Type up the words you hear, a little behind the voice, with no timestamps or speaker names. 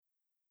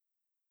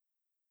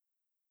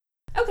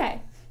Okay,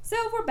 so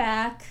we're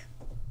back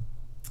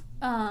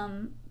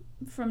from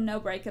no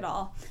break at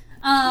all.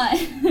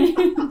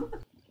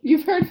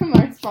 You've heard from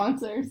our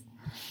sponsors,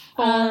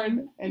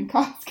 Ford and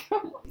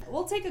Costco.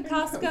 We'll take a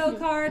Costco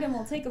card and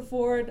we'll take a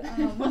Ford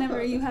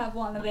whenever you have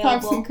one Have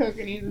available. some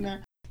cookies in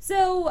there.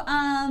 So,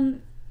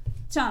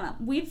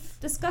 Shauna, we've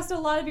discussed a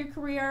lot of your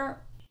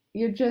career.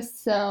 You're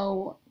just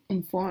so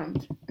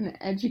informed and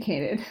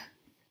educated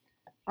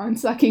on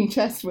sucking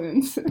chest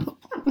wounds.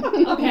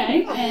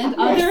 Okay, and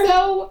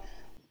other...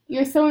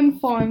 You're so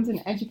informed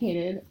and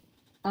educated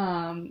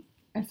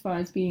as far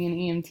as being an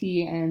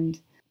EMT and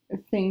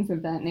things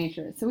of that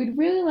nature. So we'd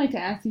really like to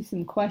ask you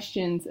some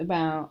questions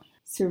about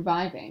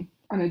surviving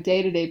on a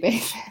day-to-day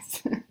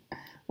basis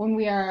when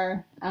we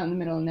are out in the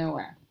middle of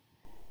nowhere.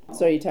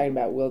 So are you talking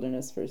about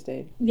wilderness first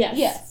aid? Yes.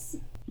 Yes.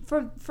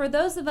 For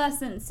those of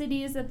us in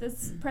cities at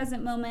this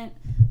present moment,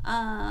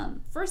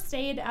 first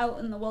aid out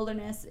in the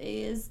wilderness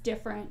is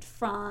different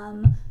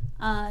from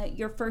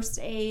your first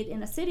aid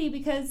in a city,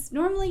 because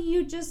normally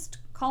you just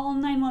call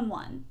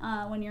 911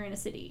 when you're in a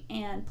city,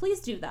 and please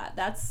do that.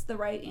 That's the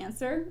right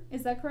answer.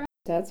 Is that correct?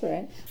 That's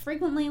right.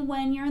 Frequently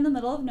when you're in the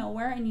middle of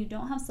nowhere and you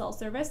don't have cell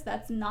service,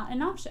 that's not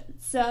an option.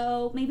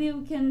 So maybe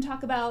we can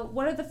talk about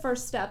what are the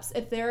first steps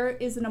if there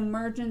is an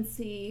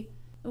emergency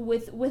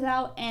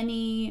without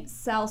any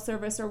cell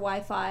service or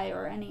Wi-Fi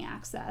or any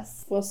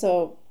access. Well,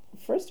 so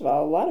first of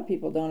all, a lot of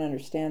people don't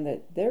understand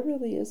that there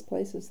really is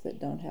places that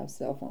don't have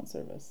cell phone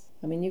service.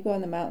 I mean, you go in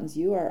the mountains,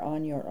 you are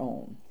on your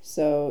own.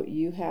 So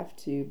you have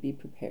to be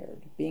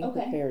prepared. Being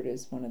prepared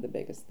is one of the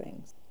biggest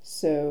things.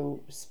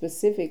 So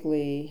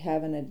specifically,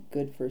 having a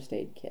good first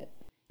aid kit.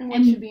 And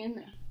what should be in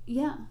there?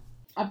 Yeah.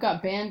 I've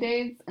got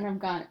Band-Aids and I've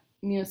got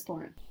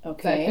Neosporin.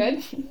 Okay.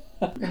 Is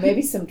that good?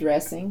 Maybe some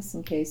dressings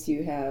in case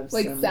you have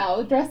Like some...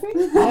 salad dressing?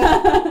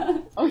 Yeah.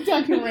 Are we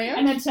talking ranch?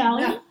 An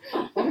Italian?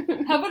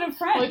 How about a Are we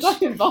French?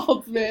 talking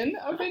Bald's Bin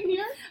up in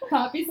here?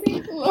 Poppy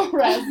seed? A little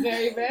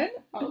raspberry bin?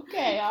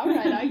 Okay,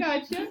 alright, I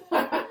got you.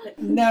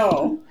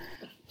 No.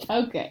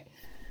 Okay.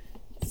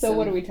 So Some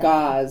what are we talking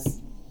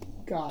gauze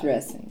about?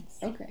 dressings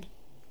Okay.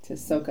 to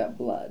soak up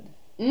blood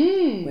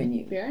When when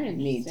you very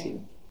need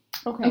interesting.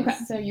 to. Okay,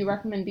 so you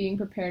recommend being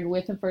prepared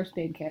with a first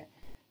aid kit.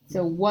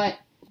 So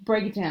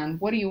break it down.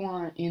 What do you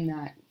want in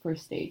that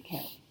first aid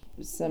kit?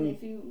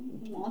 If you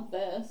want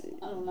this,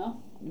 I don't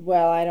know.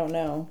 Well, I don't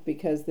know,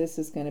 because this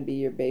is going to be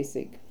your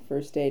basic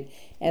first aid.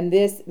 And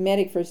this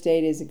medic first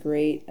aid is a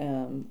great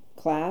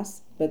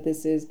class, but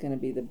this is going to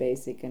be the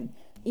basic. And,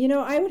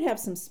 I would have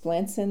some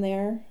splints in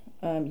there.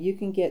 You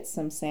can get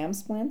some SAM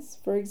splints,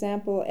 for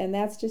example, and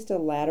that's just a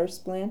ladder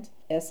splint,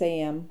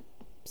 SAM,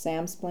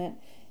 SAM splint.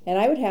 And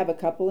I would have a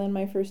couple in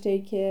my first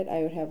aid kit.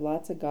 I would have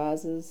lots of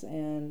gauzes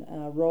and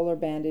roller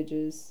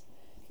bandages.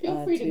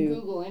 Feel free to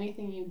Google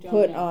anything you don't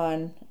put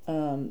know.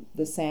 on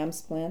the SAM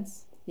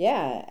splints.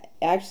 Yeah,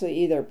 actually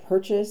either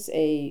purchase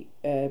a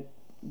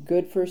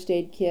good first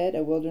aid kit,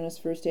 a wilderness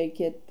first aid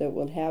kit that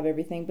will have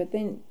everything, but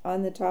then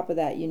on the top of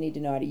that you need to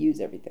know how to use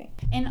everything.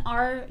 And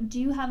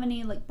do you have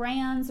any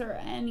brands or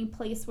any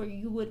place where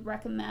you would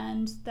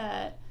recommend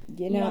that?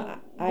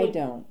 I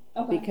don't,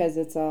 because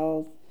it's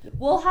all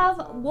We'll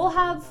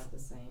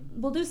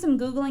do some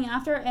Googling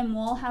after, and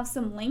we'll have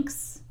some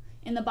links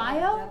in the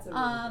bio,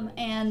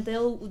 and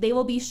they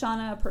will be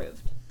Shauna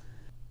approved.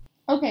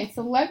 Okay,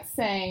 so let's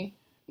say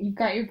you've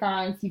got your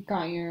gauze, you've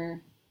got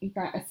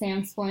a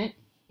SAM splint,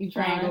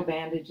 triangle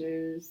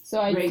bandages,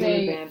 so I'd regular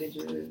say,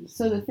 bandages.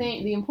 So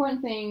the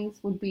important things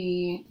would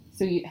be,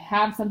 so you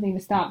have something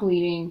to stop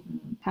bleeding,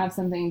 have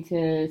something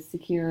to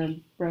secure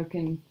a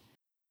broken.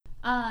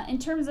 In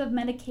terms of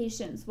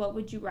medications, what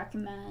would you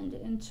recommend?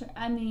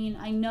 I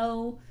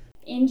know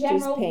in general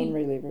just pain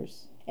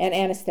relievers and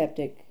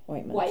anesthetic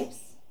ointments.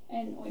 Wipes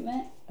and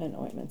ointment. And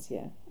ointments,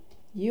 yeah.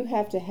 You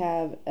have to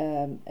have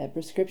a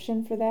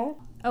prescription for that.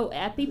 Oh,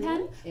 EpiPen?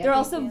 Really? They're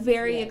also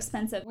very yes.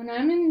 expensive. When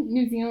I'm in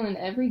New Zealand,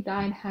 every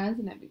guide has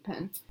an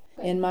EpiPen.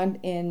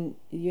 In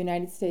the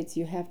United States,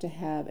 you have to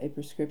have a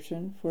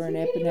prescription for an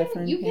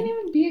epinephrine. You can't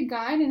even be a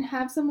guide and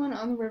have someone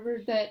on the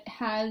river that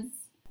has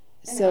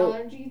an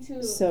allergy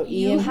to. So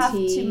you EMTs, have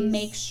to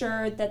make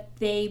sure that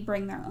they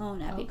bring their own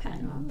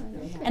EpiPen.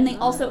 Okay. And they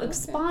also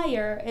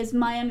expire, is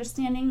my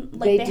understanding.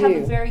 They have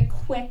a very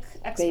quick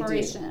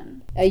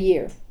expiration. A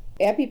year.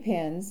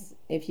 EpiPens,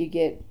 if you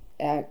get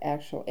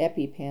actual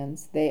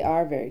EpiPens, they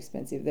are very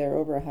expensive. They're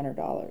over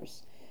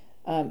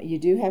 $100. You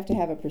do have to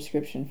have a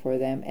prescription for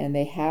them, and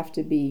they have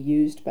to be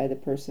used by the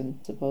person,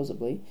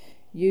 supposedly,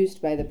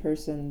 used by the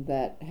person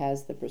that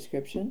has the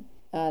prescription.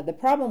 The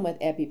problem with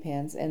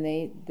EpiPens, and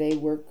they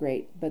work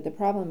great, but the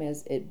problem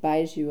is it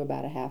buys you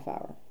about a half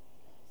hour.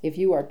 If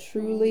you are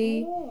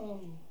truly,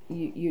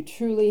 you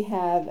truly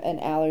have an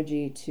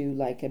allergy to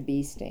like a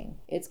bee sting,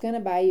 it's going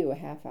to buy you a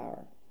half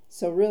hour.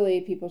 So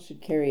really, people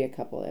should carry a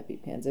couple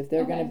EpiPens. If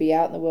they're going to be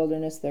out in the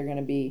wilderness, they're going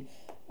to be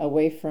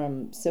away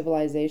from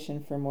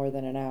civilization for more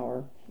than an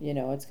hour.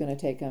 It's going to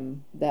take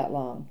them that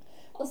long.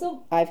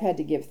 So I've had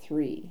to give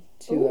 3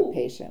 to Ooh. a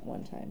patient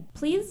one time.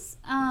 please,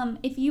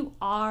 if you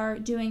are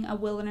doing a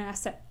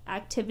wilderness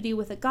activity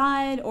with a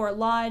guide or a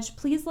lodge,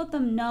 please let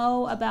them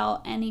know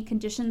about any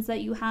conditions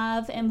that you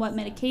have and what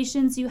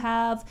medications you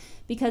have,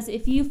 because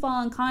if you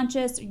fall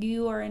unconscious or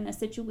you are in a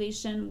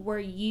situation where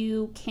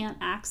you can't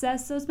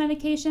access those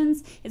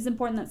medications, it's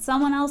important that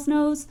someone else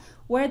knows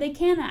where they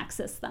can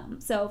access them.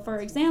 So for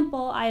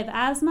example, I have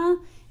asthma,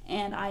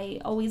 and I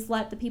always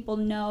let the people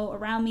know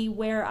around me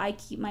where I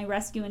keep my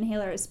rescue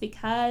inhalers,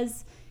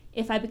 because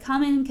if I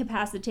become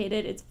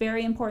incapacitated, it's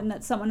very important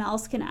that someone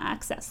else can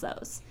access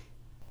those.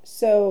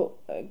 So,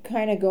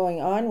 kind of going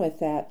on with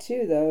that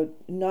too, though,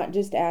 not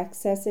just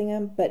accessing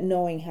them, but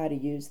knowing how to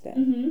use them.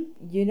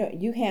 Mm-hmm. You know,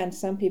 you hand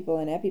some people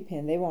an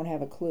EpiPen, they won't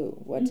have a clue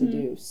what to Mhm.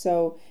 do.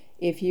 So,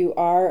 if you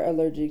are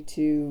allergic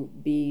to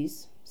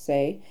bees,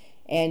 say,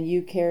 and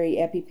you carry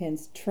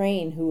EpiPens,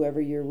 train whoever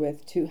you're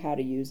with to how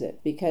to use it,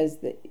 because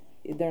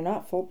they're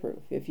not foolproof.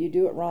 If you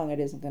do it wrong, it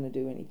isn't going to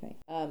do anything.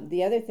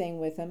 The other thing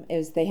with them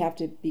is they have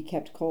to be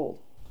kept cold.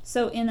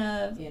 So in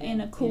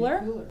a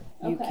cooler.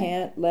 You Okay.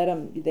 can't let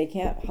them. They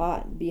can't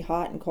be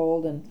hot and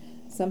cold. And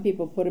some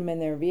people put them in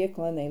their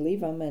vehicle and they leave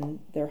them, and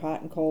they're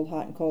hot and cold,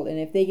 hot and cold. And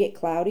if they get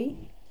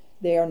cloudy,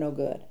 they are no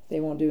good. They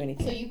won't do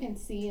anything. So you can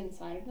see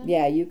inside of them?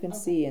 Yeah, you can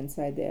see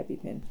inside the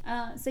EpiPen.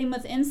 Same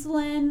with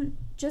insulin.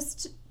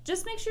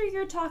 Just make sure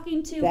you're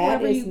talking to That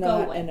whoever is you go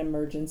not with. an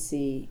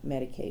emergency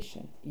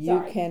medication. You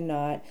Sorry.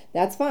 cannot.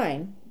 That's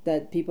fine.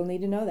 That people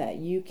need to know that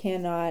you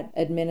cannot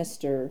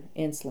administer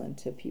insulin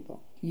to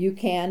people. You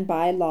can,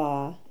 by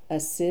law,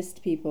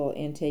 assist people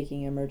in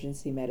taking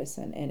emergency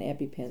medicine, and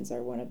EpiPens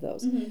are one of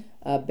those.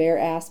 Mhm. Bear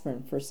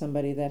aspirin for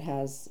somebody that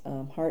has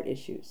heart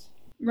issues.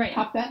 Right.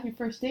 Pop that in your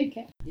first aid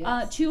kit.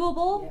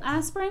 Chewable Yes.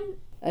 aspirin.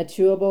 A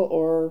chewable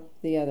or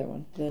the other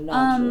one, the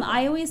non-chewable.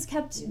 I always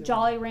kept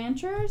Jolly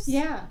Ranchers.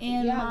 Yeah.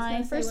 In yeah, I was my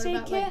gonna say, first what aid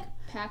about, kit. Like,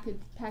 package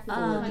of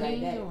Um, honey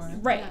diabetics. or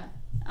Right.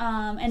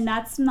 yeah. And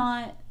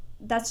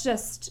that's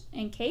just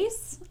in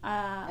case.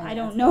 I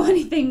don't that's know fine.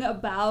 anything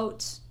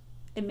about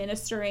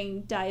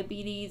administering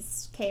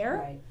diabetes care.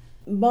 Right.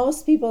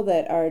 Most people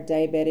that are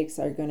diabetics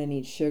are going to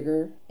need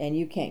sugar, and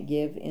you can't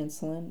give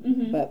insulin.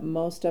 Mhm. But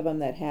most of them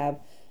that have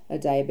a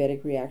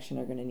diabetic reaction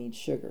are going to need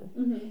sugar.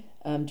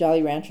 Mm-hmm.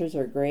 Jolly Ranchers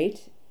are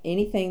great.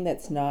 Anything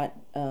that's not,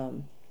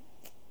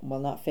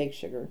 not fake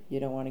sugar. You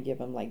don't want to give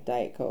them like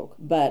Diet Coke.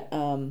 But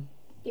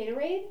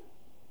Gatorade.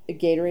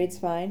 Gatorade's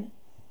fine.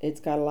 It's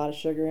got a lot of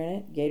sugar in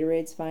it.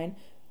 Gatorade's fine.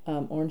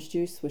 Orange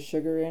juice with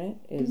sugar in it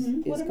is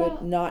Mhm. What good.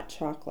 about- Not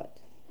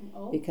chocolate,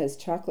 Oh. because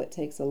chocolate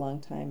takes a long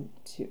time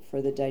for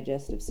the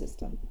digestive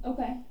system.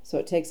 Okay. So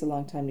it takes a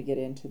long time to get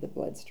into the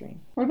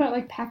bloodstream. What about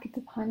like packets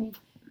of honey?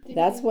 Did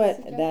That's you what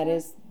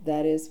suggest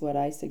that is what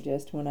I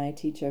suggest when I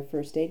teach a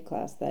first aid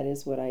class. That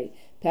is what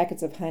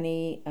packets of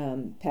honey,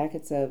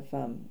 packets of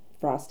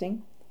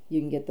frosting. You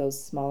can get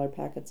those smaller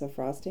packets of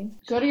frosting.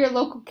 Go to your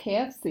local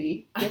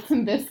KFC, get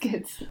some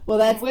biscuits. Well,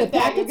 that's With the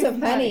that, packets you of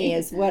get honey honey.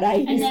 is what I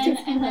used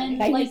And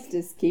then I like used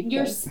to keep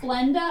your those.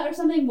 Splenda or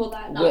something, will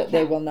that not They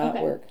count? will not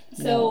Okay. work.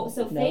 So no,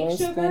 fake no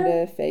sugar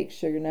Splenda, fake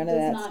sugar, none of does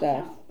that not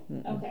stuff. count.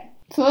 Mm-mm. Okay.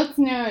 So let's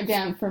narrow it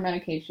down for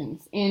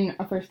medications in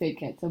a first aid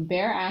kit. So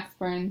Bear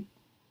aspirin.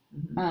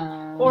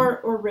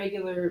 Or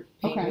regular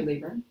pain Okay.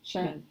 reliever.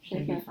 Sure, Can sure.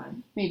 be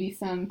fine. Maybe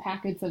some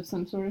packets of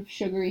some sort of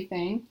sugary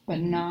thing, but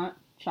not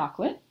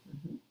chocolate.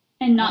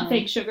 And not Um,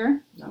 fake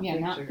sugar.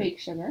 Not fake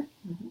sugar.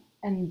 Mhm.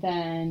 And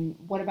then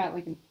what about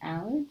like an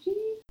allergy?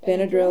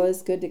 Benadryl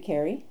is good to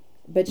carry,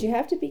 but you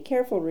have to be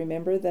careful.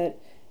 Remember that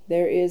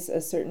there is a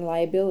certain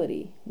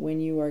liability when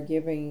you are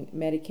giving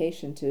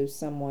medication to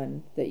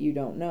someone that you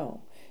don't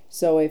know.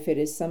 So if it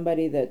is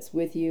somebody that's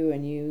with you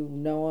and you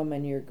know them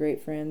and you're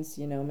great friends,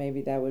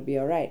 maybe that would be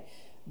all right.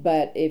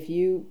 But if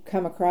you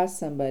come across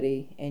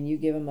somebody and you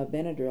give them a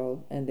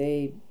Benadryl and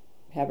they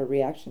have a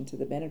reaction to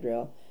the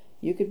Benadryl,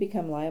 you could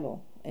become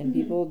liable. And Mhm.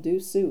 people do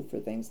sue for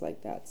things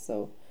like that.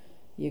 So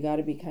you got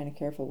to be kind of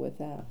careful with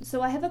that.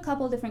 So I have a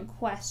couple different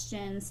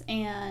questions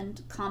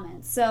and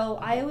comments. So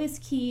I always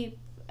keep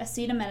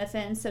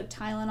acetaminophen, so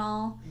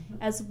Tylenol,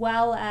 as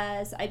well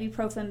as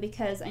ibuprofen,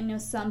 because I know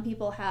some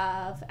people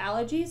have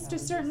allergies to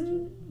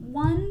certain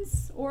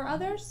ones or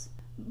others.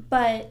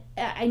 But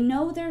I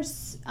know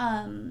there's,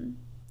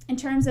 in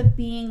terms of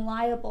being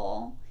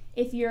liable,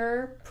 if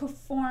you're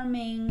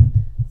performing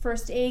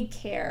first aid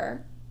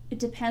care, it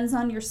depends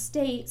on your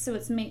state. So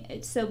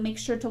so make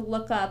sure to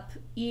look up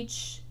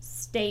each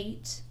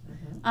state,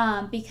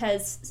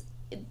 because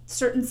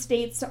certain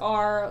states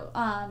are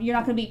you're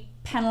not going to be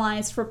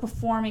penalized for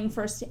performing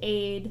first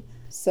aid.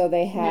 So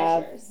they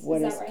have Measures.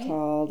 what Is is that right?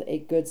 called a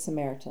Good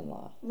Samaritan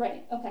law.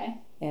 Right. Okay.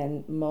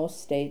 And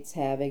most states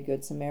have a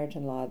Good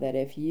Samaritan law that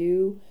if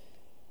you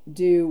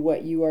do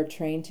what you are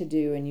trained to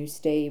do and you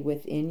stay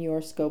within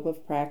your scope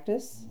of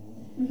practice,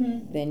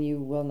 Mm-hmm. then you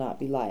will not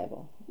be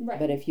liable. Right.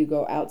 But if you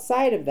go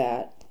outside of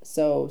that,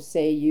 so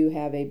say you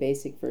have a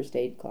basic first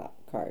aid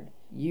card,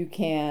 you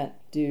can't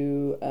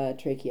do a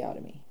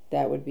tracheotomy.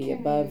 That would be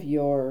above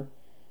your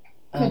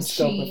Could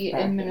scope of she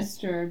practice.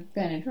 administer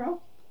Benadryl?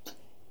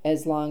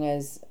 as long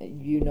as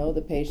you know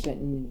the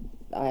patient. And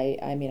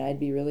I mean, I'd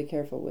be really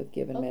careful with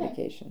giving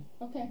medication.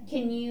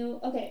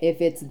 Okay.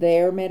 If it's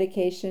their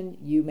medication,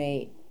 you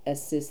may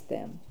assist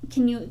them.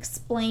 Can you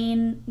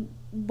explain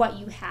what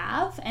you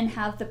have and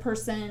have the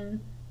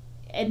person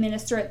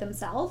administer it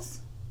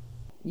themselves?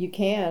 You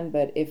can,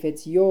 but if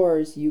it's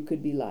yours, you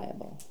could be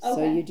liable. Okay.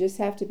 So you just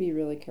have to be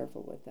really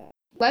careful with that.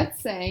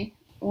 Let's say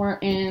we're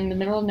in the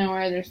middle of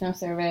nowhere, there's no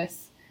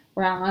service,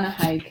 we're out on a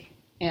hike,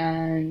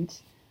 and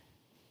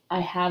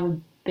I have a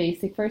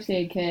basic first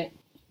aid kit,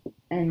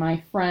 and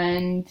my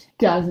friend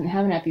doesn't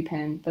have an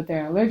EpiPen, but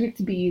they're allergic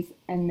to bees,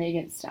 and they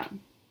get stung.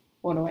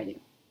 What do I do?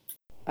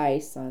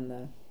 Ice on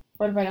the...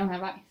 What if I don't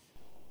have ice?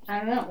 I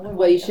don't know.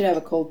 Well, you should have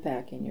a cold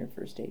pack in your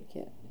first aid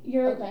kit.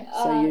 Okay.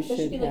 So you there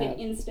should be like have an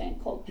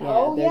instant cold pack.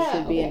 Yeah, there yeah,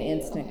 should be an okay,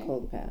 instant okay.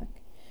 cold pack.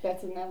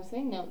 That's another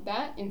thing. No,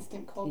 that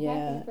instant cold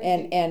Yeah, pack.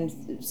 Is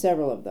and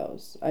several of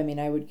those. I mean,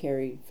 I would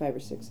carry 5 or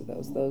 6 of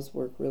those. Those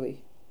work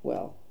really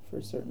well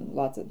for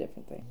lots of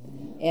different things.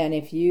 And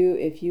if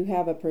you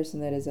have a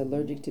person that is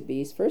allergic to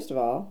bees, first of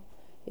all,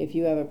 if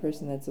you have a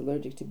person that's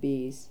allergic to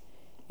bees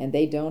and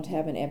they don't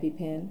have an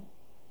EpiPen,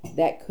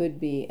 that could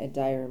be a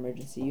dire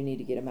emergency. You need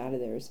to get them out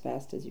of there as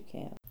fast as you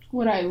can.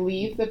 Would I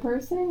leave the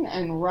person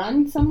and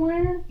run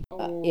somewhere?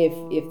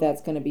 If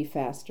that's going to be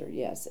faster,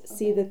 yes. Okay.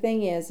 See, the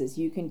thing is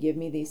you can give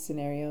me these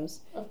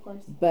scenarios, of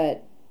course,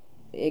 but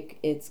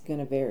it's going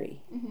to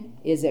vary. Mm-hmm.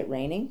 Is it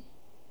raining?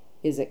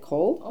 Is it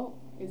cold? Oh,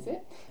 is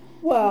it?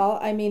 Well,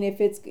 I mean, if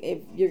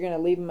you're going to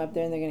leave them up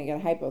there and they're going to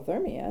get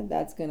hypothermia,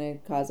 that's going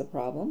to cause a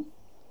problem.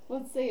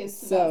 Let's say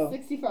it's about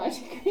 65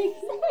 degrees.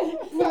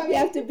 You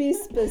have to be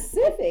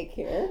specific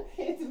here.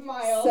 It's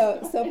mild.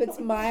 So if it's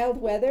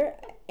mild weather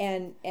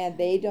and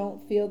they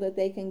don't feel that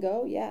they can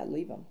go, yeah,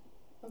 leave them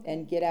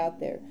and get out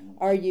there.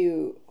 Are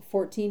you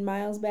 14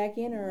 miles back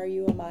in or are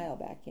you a mile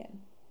back in?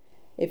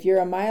 If you're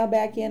a mile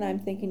back in, I'm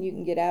thinking you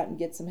can get out and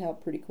get some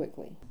help pretty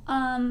quickly.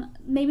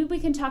 Maybe we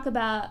can circle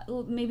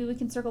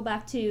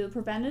back to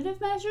preventative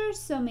measures.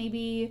 So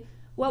maybe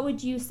what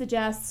would you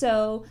suggest?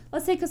 So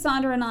let's say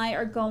Cassandra and I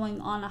are going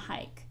on a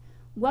hike.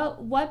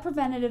 What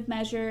preventative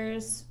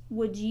measures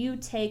would you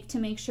take to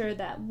make sure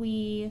that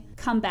we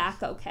come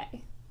back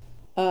okay?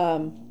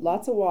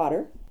 Lots of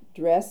water.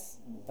 Dress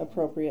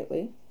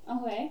appropriately.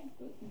 Okay.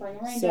 Bring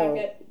a rain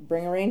jacket.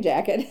 Bring a rain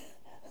jacket.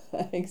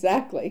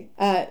 Exactly.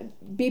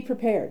 Be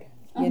prepared.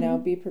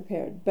 Be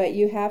prepared. But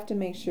you have to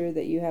make sure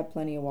that you have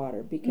plenty of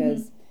water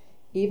because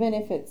even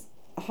if it's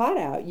hot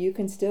out, you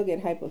can still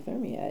get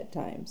hypothermia at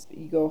times.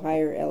 You go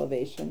higher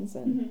elevations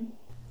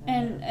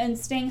and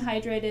staying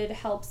hydrated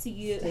helps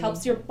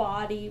your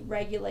body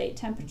regulate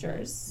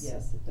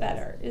temperatures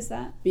better. Is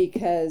that?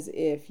 Because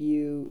if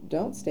you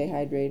don't stay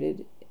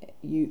hydrated,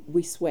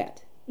 we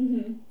sweat.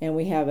 Mm-hmm. And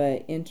we have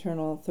an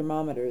internal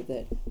thermometer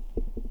that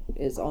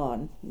is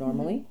on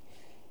normally. Mm-hmm.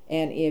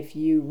 And if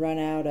you run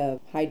out of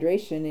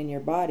hydration in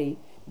your body,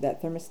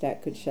 that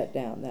thermostat could shut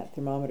down. That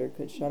thermometer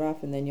could shut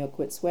off, and then you'll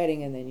quit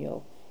sweating, and then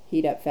you'll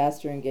heat up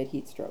faster and get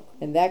heat stroke.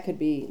 And that could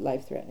be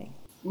life-threatening.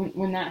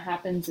 When that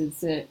happens,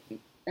 is it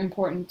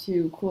important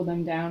to cool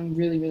them down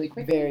really, really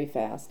quickly? Very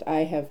fast.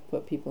 I have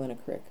put people in a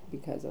crick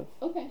because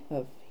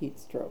of heat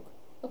stroke.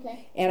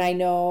 Okay. And I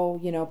know,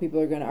 people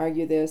are going to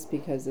argue this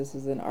because this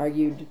is an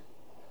argued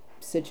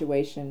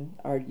situation,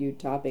 argued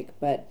topic,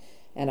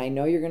 and I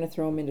know you're going to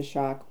throw them into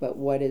shock, but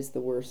what is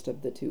the worst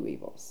of the two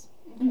evils?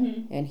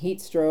 Mm-hmm. And heat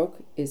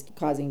stroke is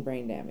causing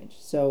brain damage.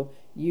 So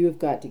you've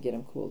got to get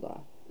them cooled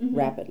off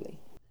rapidly.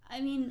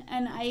 I mean,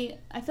 and I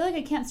feel like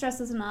I can't stress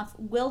this enough.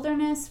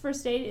 Wilderness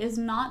first aid is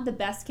not the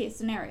best case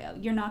scenario.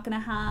 You're not going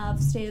to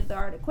have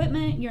state-of-the-art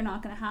equipment. You're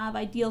not going to have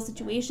ideal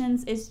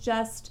situations. It's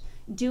just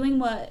doing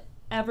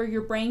whatever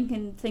your brain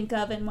can think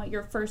of and what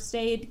your first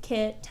aid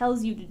kit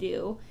tells you to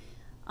do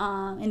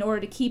in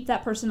order to keep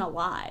that person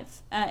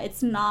alive.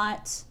 It's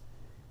not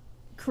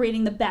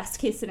creating the best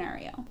case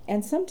scenario.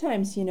 And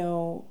sometimes,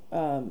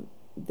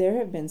 there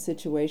have been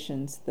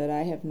situations that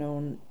I have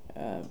known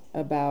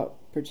about.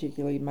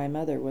 Particularly my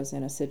mother was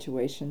in a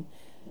situation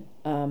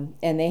and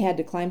they had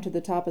to climb to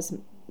the top of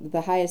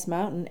the highest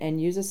mountain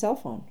and use a cell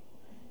phone.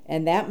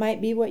 And that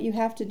might be what you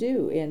have to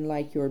do in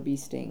like your bee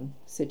sting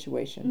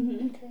situation.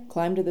 Mm-hmm. Okay.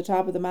 Climb to the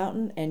top of the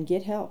mountain and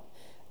get help.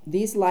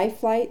 These life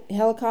flight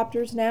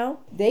helicopters now,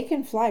 they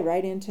can fly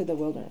right into the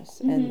wilderness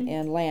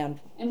and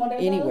land and what are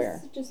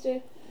anywhere. Those? Just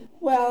a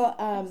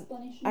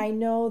explanation. I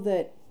know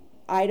that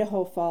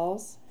Idaho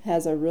Falls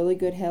has a really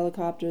good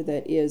helicopter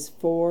that is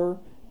for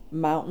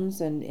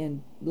mountains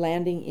and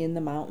landing in the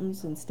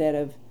mountains instead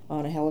of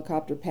on a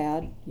helicopter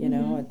pad,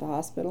 at the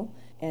hospital.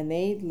 And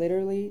they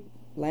literally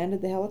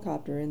landed the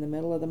helicopter in the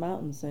middle of the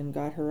mountains and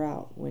got her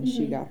out when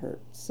she got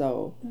hurt.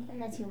 So. And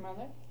that's your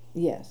mother?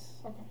 Yes.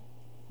 Okay.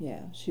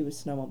 Yeah, she was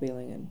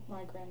snowmobiling and.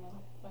 My grandmother,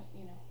 but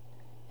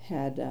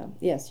had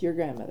yes, your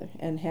grandmother,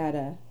 and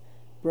had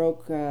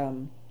broke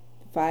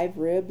 5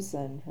 ribs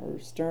and her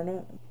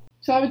sternum.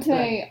 So I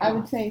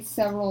would say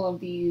several of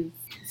these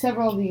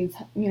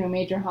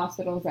major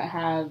hospitals that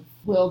have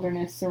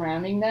wilderness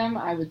surrounding them,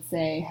 I would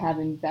say have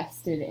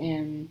invested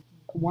in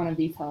one of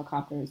these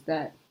helicopters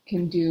that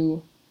can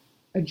do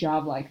a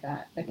job like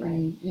that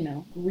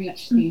can,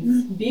 reach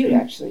these. Butte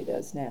actually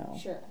does now.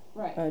 Sure,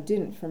 right.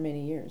 Didn't for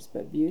many years,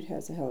 but Butte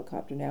has a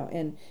helicopter now,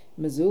 and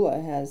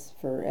Missoula has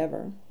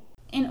forever.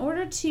 In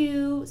order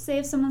to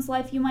save someone's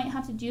life, you might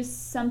have to do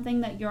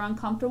something that you're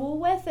uncomfortable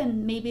with,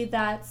 and maybe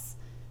that's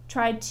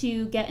try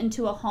to get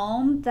into a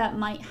home that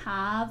might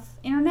have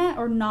internet,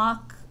 or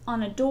knock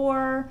on a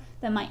door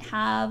that might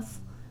have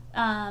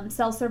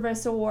cell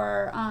service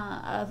or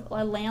a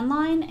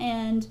landline.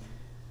 And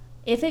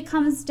if it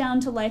comes down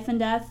to life and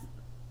death,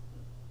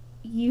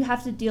 you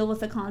have to deal with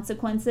the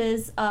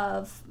consequences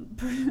of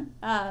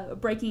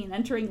breaking and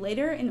entering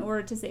later in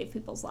order to save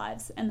people's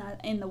lives, and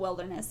that in the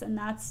wilderness. And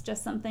that's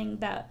just something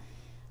that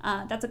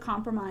that's a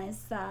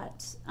compromise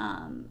that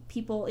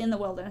people in the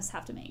wilderness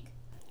have to make.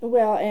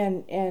 Well,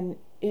 and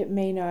it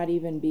may not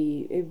even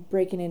be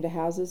breaking into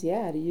houses,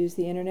 to use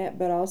the internet,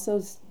 but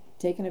also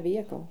taking a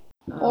vehicle.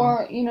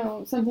 Or,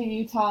 something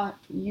you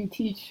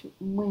teach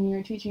when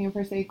you're teaching your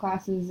first aid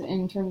classes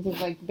in terms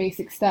of like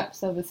basic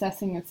steps of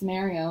assessing a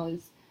scenario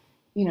is,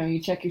 you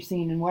check your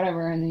scene and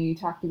whatever, and then you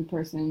talk to the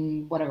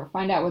person, whatever,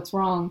 find out what's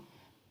wrong.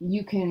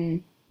 You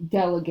can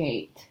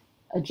delegate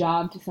a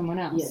job to someone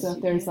else. Yes, so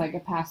if there's like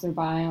a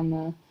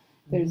passerby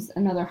there's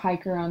another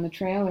hiker on the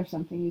trail or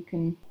something, you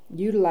can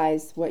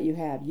utilize what you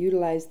have,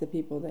 utilize the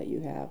people that you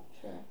have.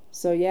 Sure.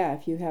 So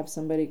if you have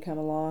somebody come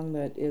along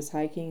that is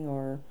hiking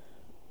or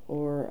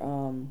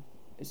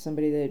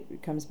somebody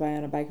that comes by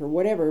on a bike or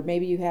whatever,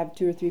 maybe you have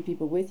 2 or 3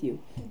 people with you.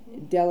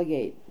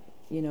 Delegate,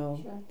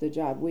 Sure. the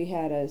job. We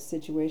had a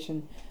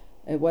situation,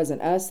 it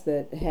wasn't us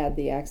that had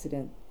the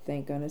accident,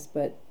 thank goodness,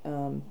 but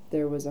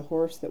there was a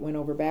horse that went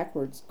over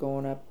backwards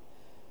going up.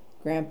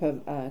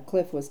 Grandpa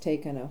Cliff was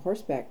taking a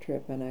horseback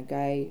trip, and a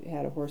guy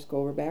had a horse go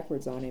over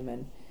backwards on him,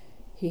 and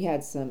he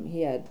had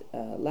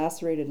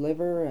lacerated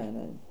liver,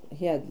 and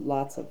he had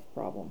lots of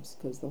problems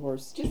because the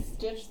horse just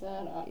stitch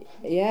that up.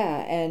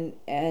 Yeah,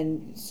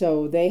 and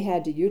so they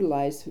had to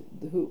utilize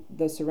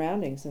the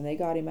surroundings, and they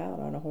got him out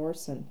on a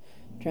horse and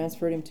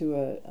transferred him to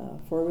a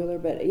 4-wheeler.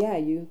 But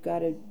you've got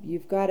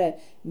to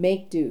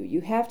make do.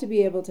 You have to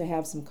be able to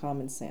have some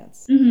common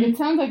sense. Mm-hmm. It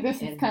sounds like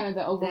this is kind of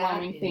the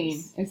overwhelming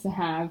theme, is to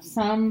have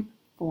some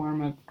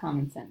form of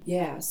common sense.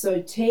 Yeah, so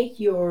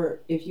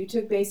if you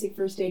took basic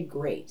first aid,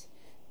 great.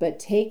 But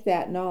take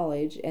that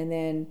knowledge and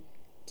then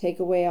take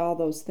away all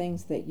those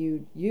things that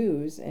you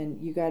use,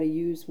 and you got to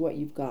use what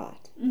you've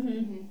got.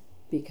 Mm-hmm.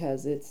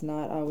 Because it's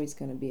not always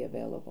going to be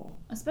available.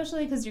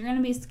 Especially because you're going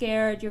to be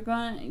scared.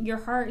 Your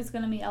heart is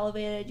going to be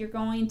elevated. You're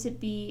going to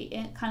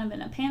be kind of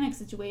in a panic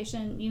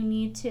situation. You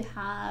need to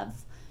have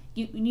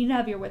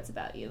your wits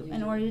about you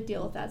in order to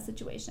deal with that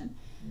situation.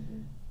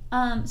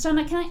 Mm-hmm.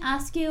 Shauna, can I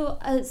ask you,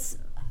 as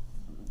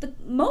the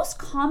most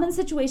common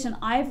situation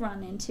I've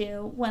run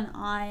into when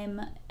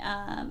I'm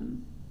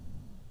kind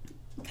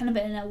of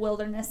in a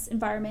wilderness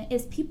environment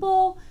is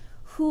people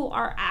who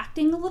are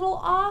acting a little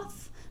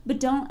off, but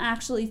don't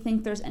actually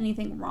think there's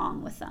anything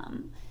wrong with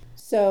them.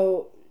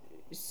 So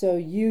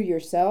you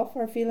yourself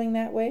are feeling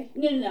that way?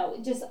 No,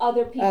 just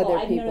other people.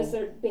 I've noticed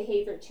their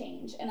behavior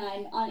change, and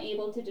I'm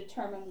unable to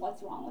determine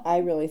what's wrong with them. I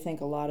really think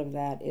a lot of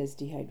that is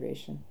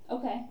dehydration.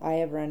 Okay. I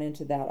have run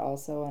into that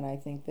also, and I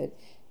think that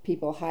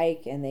people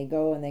hike and they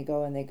go and they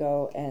go and they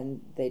go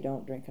and they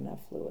don't drink enough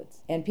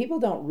fluids. And people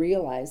don't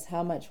realize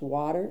how much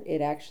water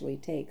it actually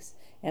takes.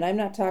 And I'm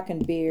not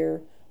talking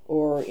beer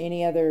or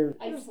any other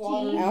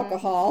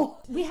alcohol.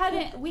 We had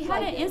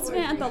an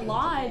incident at the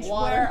lodge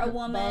where a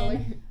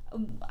woman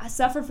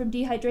suffered from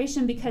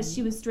dehydration because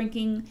she was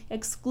drinking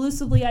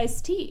exclusively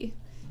iced tea.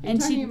 Are you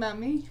talking about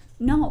me?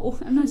 No,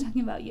 I'm not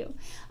talking about you.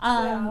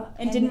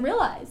 And didn't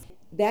realize.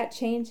 That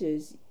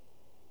changes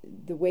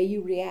the way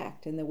you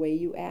react and the way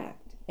you act.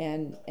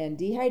 And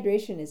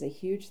dehydration is a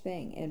huge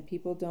thing, and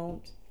people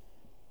don't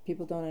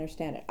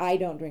understand it. I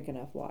don't drink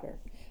enough water.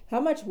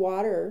 How much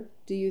water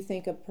do you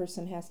think a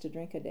person has to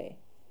drink a day?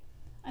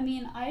 I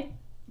mean, I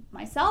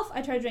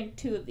try to drink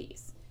 2 of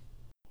these.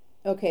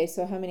 Okay,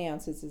 so how many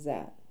ounces is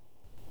that?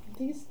 I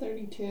think it's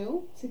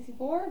 32,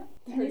 64?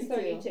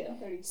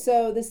 32.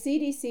 So the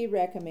CDC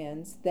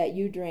recommends that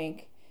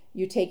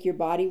you take your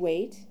body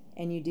weight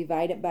and you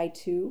divide it by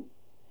 2.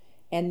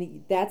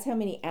 And that's how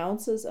many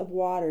ounces of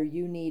water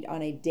you need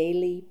on a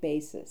daily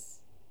basis.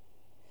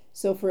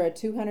 So for a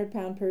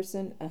 200-pound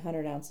person,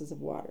 100 ounces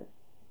of water.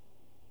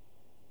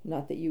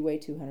 Not that you weigh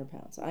 200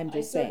 pounds. I'm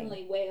just saying. I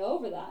certainly weigh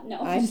over that. No,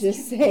 I'm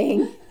just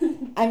saying.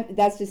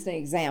 That's just an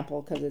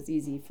example because it's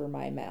easy for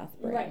my math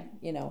brain.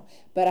 Right.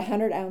 But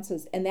 100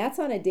 ounces, and that's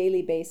on a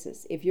daily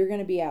basis. If you're going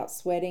to be out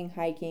sweating,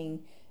 hiking,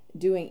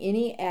 doing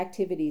any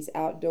activities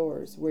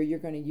outdoors where you're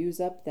going to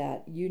use up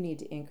that, you need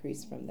to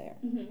increase from there.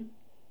 Mm-hmm.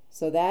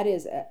 So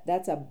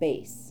that's a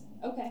base.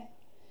 Okay.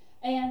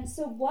 And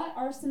so what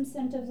are some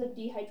symptoms of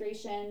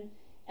dehydration?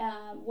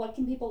 What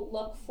can people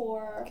look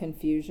for?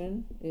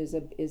 Confusion is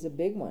a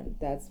big one.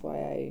 That's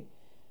why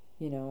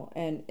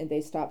and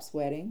they stop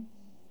sweating.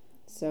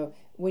 So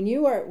when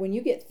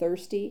you get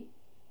thirsty,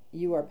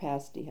 you are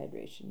past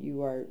dehydration.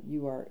 You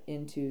are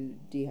into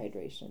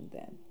dehydration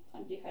then.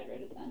 I'm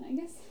dehydrated then, I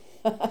guess.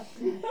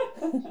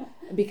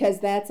 Because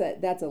that's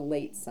a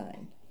late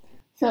sign.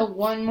 So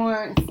one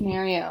more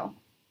scenario.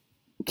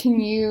 Can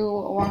you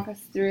walk us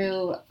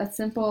through a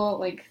simple,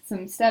 like,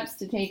 some steps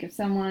to take if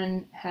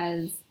someone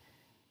has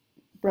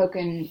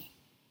broken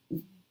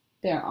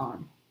their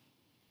arm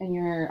and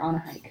you're on a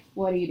hike?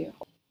 What do you do?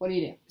 What do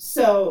you do?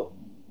 So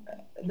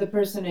the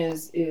person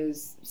is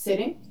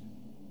sitting,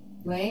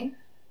 laying,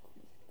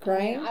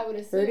 Crying? I would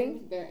assume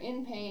hurting? they're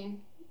in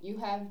pain. You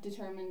have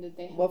determined that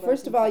they have Well,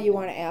 first of all, you something.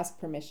 want to ask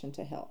permission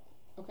to help.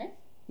 Okay.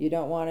 You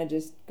don't want to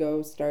just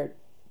go start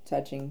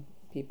touching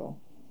people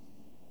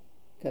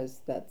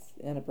because that's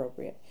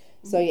inappropriate.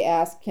 So you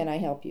ask, can I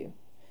help you?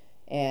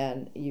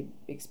 And you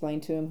explain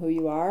to them who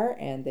you are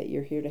and that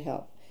you're here to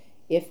help.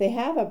 If they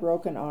have a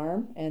broken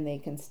arm and they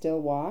can still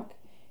walk,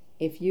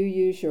 if you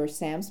use your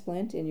SAM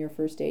splint in your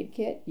first aid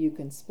kit, you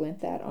can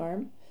splint that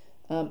arm.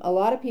 A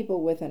lot of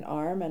people with an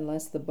arm,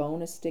 unless the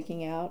bone is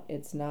sticking out,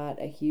 it's not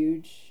a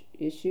huge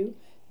issue.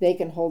 They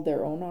can hold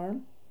their own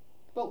arm.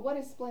 But what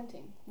is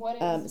splinting? What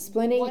is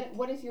Splinting.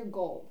 What is your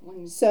goal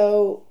when?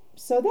 So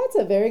that's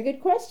a very good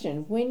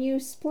question. When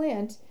you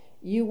splint,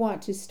 you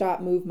want to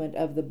stop movement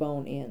of the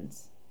bone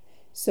ends.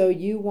 So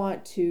you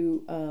want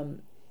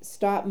to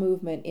stop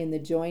movement in the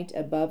joint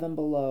above and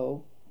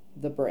below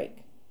the break.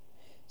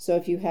 So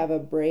if you have a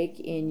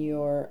break in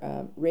your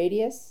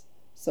radius,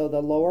 so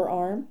the lower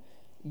arm,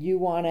 you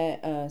want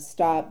to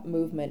stop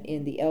movement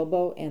in the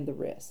elbow and the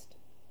wrist.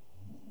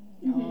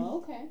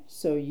 Oh, okay.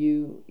 So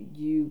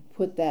you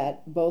put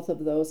that, both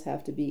of those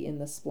have to be in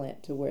the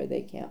splint to where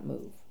they can't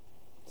move.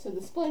 So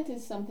the splint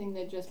is something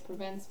that just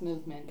prevents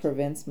movement.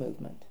 Prevents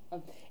movement.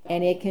 Of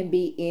And it can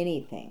be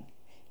anything.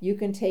 You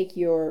can take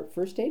your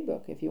first aid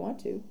book if you want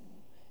to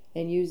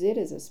and use it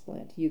as a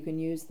splint. You can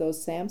use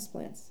those SAM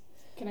splints.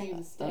 Can I use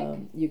a stick?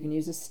 You can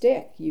use a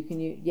stick. You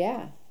can use,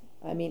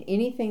 I mean,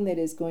 anything that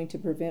is going to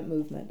prevent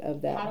movement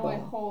of that How do bone. I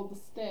hold the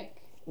stick?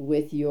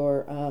 With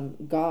your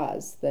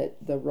gauze,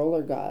 the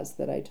roller gauze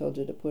that I told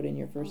you to put in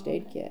your first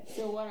aid kit.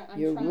 So what I'm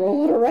You trying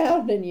roll it to,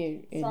 around and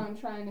you. So I'm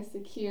trying to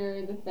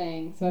secure the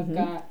thing. So Mhm. I've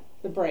got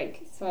the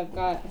brake. So I've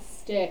got a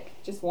stick.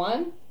 Just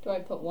one? Do I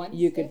put one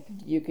You stick?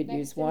 you could next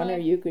use to one my- or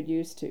you could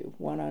use two.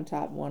 One on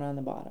top, one on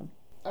the bottom.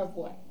 Of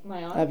what?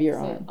 My arm? Of your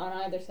So arm. on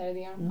either side of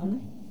the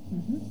arm?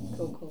 Mhm.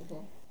 Okay.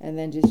 Cool. And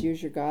then just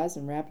use your gauze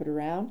and wrap it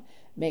around.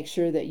 Make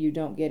sure that you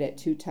don't get it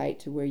too tight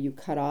to where you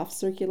cut off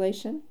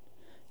circulation.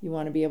 You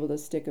want to be able to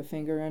stick a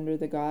finger under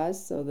the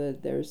gauze so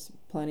that there's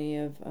plenty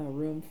of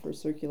room for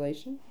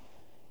circulation.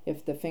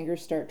 If the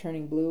fingers start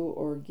turning blue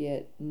or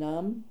get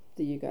numb,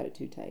 then you got it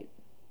too tight.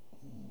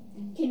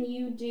 Can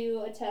you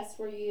do a test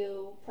where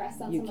you press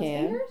on You someone's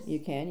can, fingers? you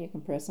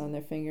can press on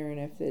their finger,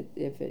 and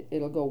if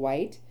it'll go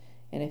white,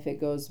 and if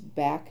it goes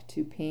back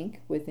to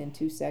pink within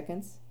 2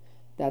 seconds,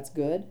 that's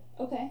good.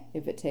 Okay.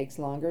 If it takes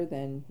longer,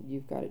 then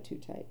you've got it too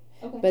tight.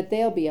 Okay. But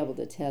they'll be able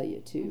to tell you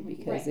too, Mhm.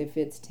 because Right. if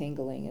it's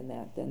tingling and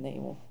that, then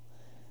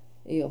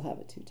you'll have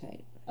it too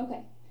tight.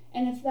 Okay.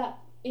 And if that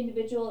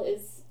individual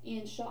is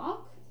in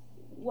shock,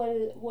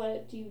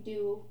 what do you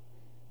do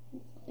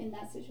in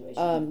that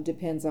situation?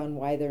 Depends on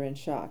why they're in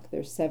shock.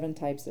 There's 7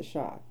 types of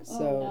shock, oh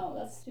so no,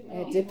 that's too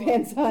many. it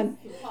depends on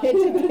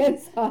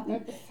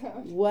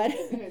what.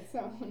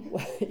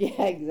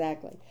 Yeah,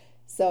 exactly.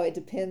 So it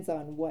depends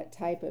on what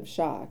type of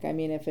shock. I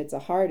mean, if it's a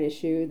heart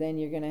issue, then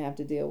you're going to have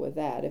to deal with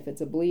that. If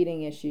it's a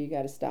bleeding issue, you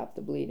got to stop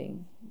the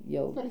bleeding.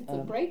 But it's a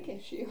brake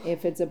issue.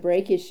 If it's a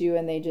brake issue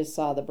and they just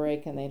saw the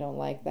brake and they don't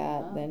like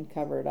that, then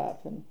cover it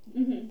up and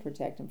Mm-hmm.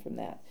 protect them from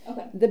that.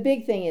 Okay. The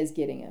big thing is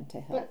getting them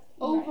to help. But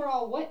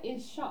overall, what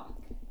is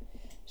shock?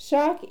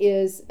 Shock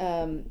is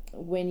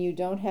when you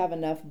don't have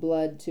enough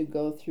blood to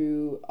go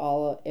through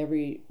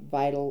every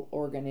vital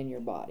organ in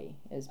your body,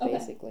 is Okay.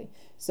 basically.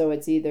 So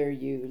it's either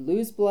you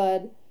lose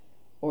blood,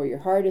 or your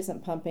heart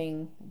isn't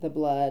pumping the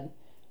blood,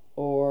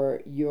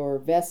 or your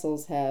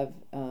vessels have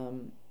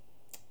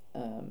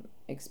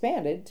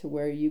expanded to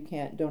where you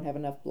don't have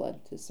enough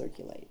blood to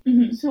circulate.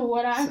 Mm-hmm. So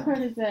what I've So- heard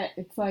is that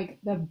it's like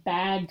the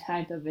bad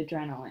type of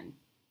adrenaline.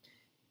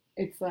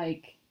 It's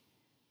like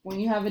when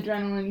you have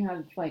adrenaline, you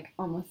have like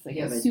almost like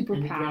a An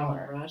superpower.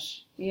 adrenaline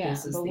rush. Yeah,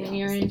 This is but the when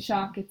you're in opposite.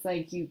 shock, it's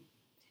like you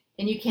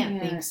And you can't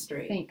can't think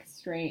straight. think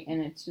straight,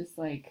 and it's just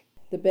like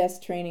The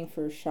best training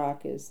for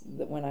shock is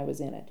that when I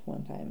was in it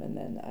one time, and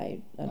then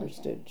I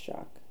understood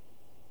shock.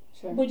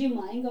 sure. Would you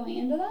mind going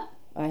into that?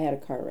 I had a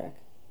car wreck,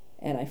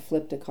 and I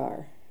flipped a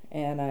car,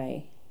 and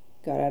I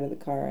got out of the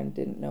car and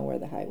didn't know where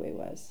the highway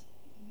was.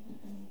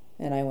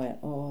 And I went,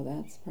 oh,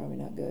 that's probably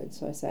not good.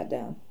 So I sat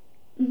down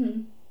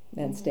Mm-hmm.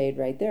 and stayed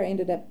right there. I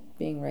ended up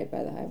being right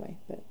by the highway,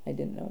 but I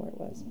didn't know where it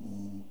was.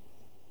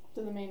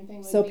 So the main thing.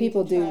 Would So be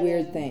people to do try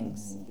weird to-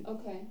 things.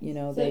 Okay. You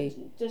know, So they,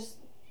 just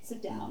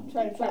sit down.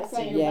 Try to focus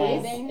on your your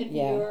breath breathing. if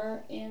Yeah.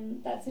 you're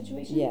in that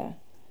situation. yeah.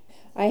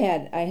 I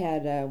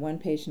had one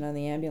patient on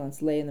the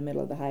ambulance lay in the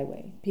middle of the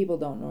highway. People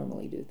don't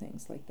normally do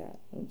things like that.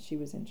 And she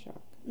was in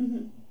shock.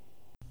 Mm-hmm.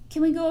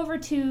 Can we go over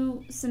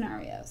 2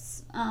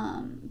 scenarios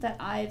that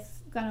I've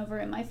gone over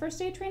in my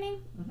first aid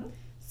training? Mhm.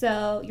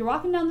 So you're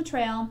walking down the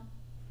trail.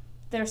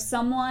 There's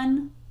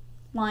someone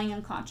lying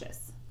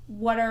unconscious.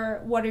 What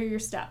are your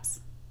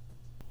steps?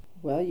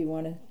 Well, you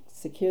want to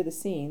secure the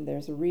scene.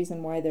 There's a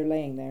reason why they're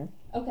laying there.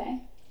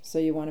 Okay. So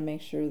you want to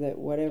make sure that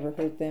whatever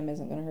hurt them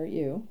isn't going to hurt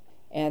you.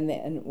 And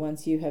then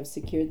once you have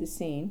secured the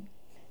scene,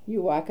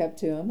 you walk up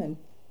to them and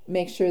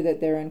make sure that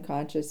they're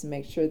unconscious and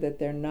make sure that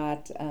they're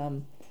not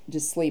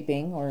just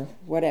sleeping or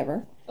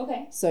whatever.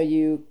 Okay. So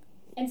you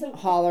And so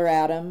holler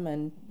at them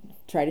and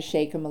try to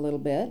shake them a little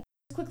bit.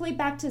 quickly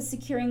back to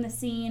securing the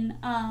scene.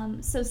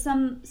 So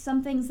some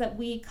things that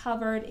we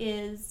covered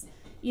is,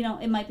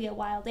 it might be a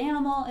wild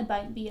animal, it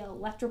might be an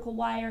electrical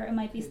wire, it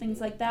might be things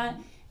like that.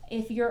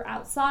 If you're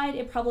outside,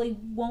 it probably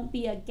won't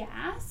be a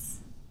gas.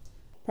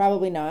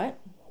 Probably not.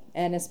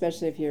 And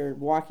especially if you're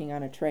walking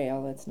on a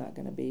trail, it's not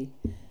going to be.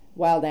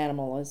 Wild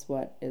animal is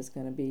what is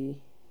going to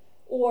be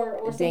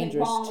Or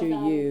dangerous wrong to with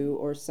them. you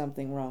or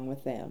something wrong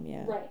with them,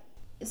 yeah. Right.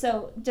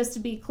 So just to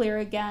be clear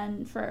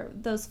again for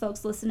those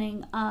folks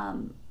listening,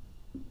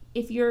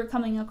 if you're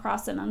coming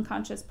across an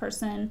unconscious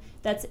person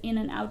that's in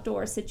an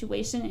outdoor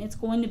situation, it's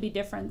going to be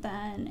different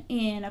than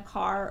in a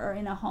car or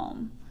in a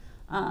home.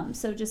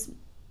 So just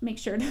make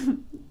sure to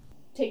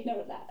take note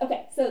of that.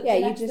 Okay, so Yeah,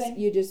 the next thing,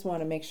 you just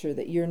want to make sure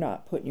that you're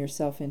not putting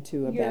yourself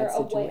into a You're bad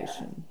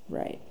situation.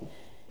 Right.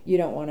 You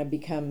don't want to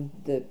become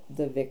the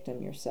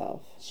victim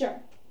yourself. sure.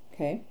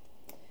 Okay.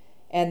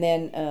 And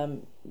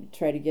then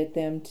try to get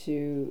them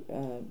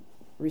to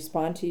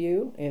respond to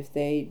you. If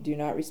they do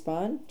not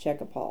respond,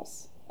 check a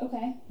pulse.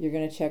 Okay. You're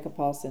going to check a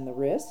pulse in the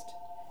wrist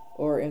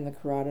or in the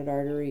carotid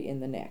artery in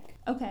the neck.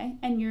 Okay,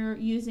 and you're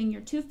using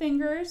your 2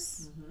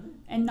 fingers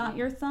and not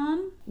your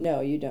thumb.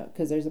 No, you don't,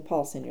 because there's a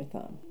pulse in your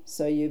thumb.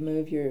 So you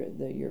move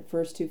your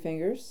first 2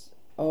 fingers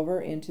over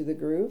into the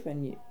groove,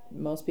 and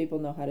most people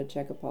know how to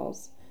check a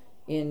pulse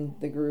in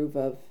the groove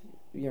of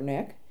your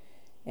neck.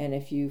 And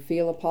if you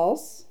feel a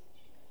pulse,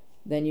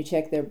 then you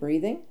check their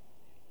breathing.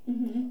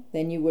 Mm-hmm.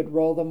 Then you would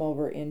roll them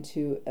over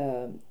into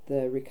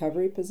the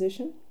recovery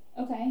position,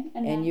 Okay,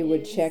 and you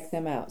would check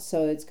them out.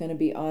 So it's going to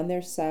be on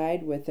their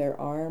side with their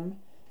arm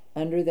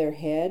under their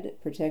head,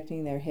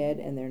 protecting their head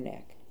and their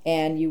neck.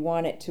 And you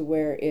want it to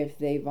where if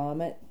they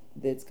vomit,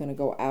 it's going to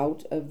go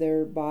out of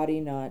their body,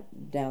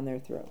 not down their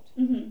throat.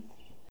 Mm-hmm.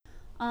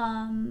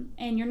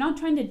 And you're not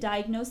trying to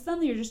diagnose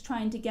them, you're just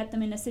trying to get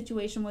them in a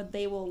situation where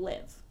they will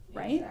live,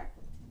 right?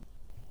 Exactly.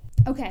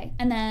 Okay,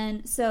 and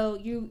then so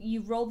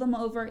you roll them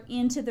over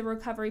into the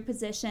recovery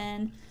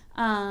position,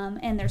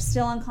 and they're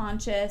still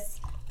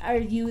unconscious. Are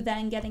you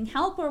then getting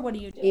help, or what are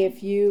you doing?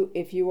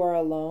 If you are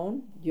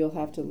alone, you'll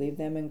have to leave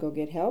them and go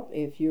get help.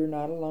 If you're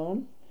not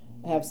alone,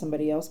 have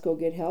somebody else go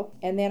get help.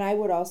 And then I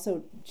would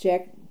also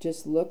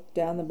just look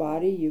down the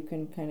body. You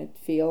can kind of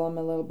feel them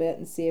a little bit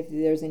and see if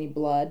there's any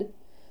blood.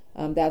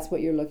 That's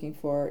what you're looking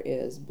for,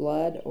 is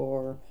blood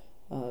or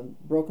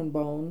broken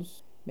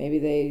bones. Maybe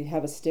they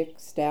have a stick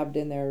stabbed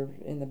in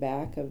the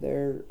back of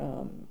their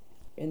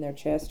in their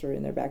chest or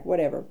in their back,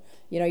 whatever.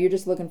 You're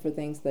just looking for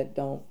things that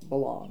don't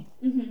belong.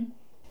 Mm-hmm.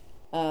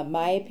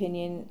 My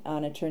opinion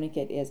on a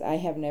tourniquet is I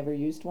have never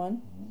used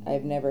one.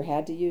 I've never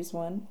had to use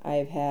one.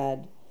 I've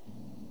had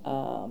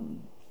a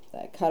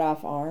cut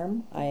off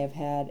arm. I have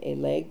had a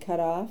leg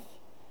cut off.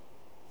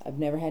 I've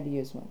never had to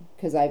use one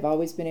because I've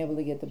always been able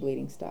to get the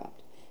bleeding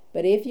stopped.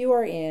 But if you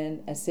are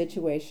in a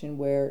situation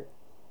where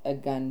a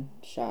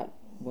gunshot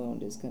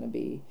wound is going to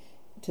be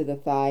to the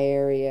thigh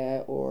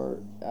area or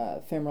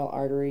femoral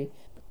artery,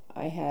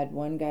 I had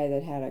one guy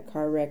that had a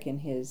car wreck and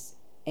his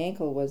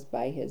ankle was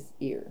by his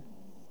ear.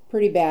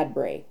 Pretty bad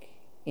break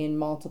in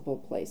multiple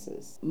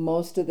places.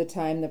 Most of the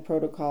time the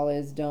protocol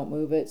is don't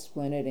move it,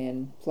 splint it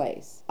in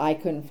place. I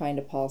couldn't find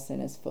a pulse in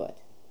his foot.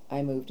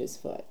 I moved his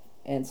foot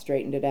and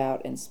straightened it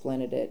out and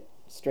splinted it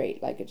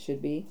straight like it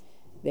should be.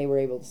 They were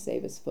able to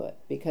save his foot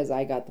because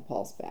I got the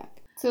pulse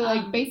back.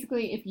 So,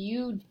 basically, if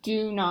you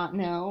do not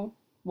know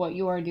what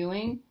you are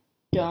doing,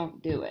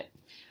 don't do it.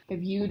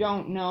 If you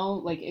don't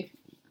know,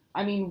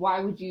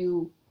 why would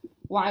you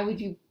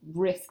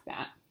risk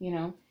that,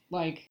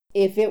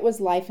 If it was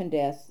life and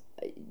death,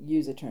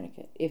 use a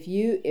tourniquet. If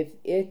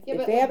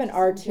they have an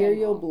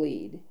arterial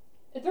bleed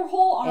If their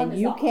whole arm and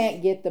is you off.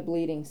 can't get the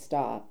bleeding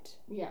stopped,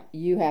 Yeah.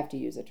 you have to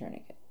use a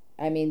tourniquet.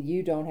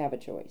 You don't have a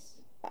choice.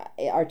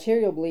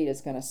 Arterial bleed is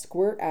going to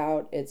squirt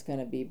out. It's going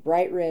to be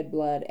bright red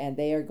blood, and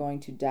they are going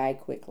to die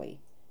quickly.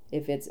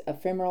 If it's a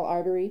femoral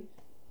artery,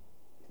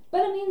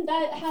 But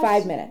that has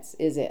 5 minutes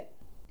is it.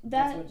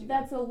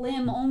 That's a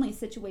limb only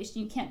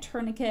situation. You can't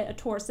tourniquet a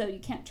torso. You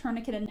can't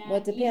tourniquet a neck. Well,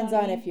 it depends you know what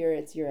on I mean? if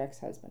it's your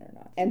ex-husband or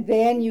not. And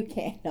then you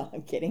can't. No,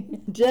 I'm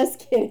kidding.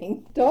 Just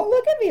kidding. Don't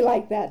look at me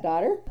like that,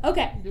 daughter.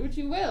 Okay. Do what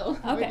you will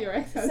with Okay. your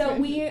ex-husband.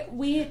 So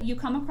you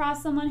come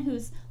across someone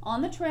who's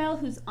on the trail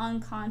who's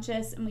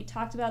unconscious, and we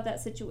talked about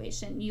that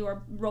situation. You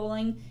are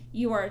rolling.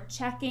 You are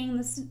checking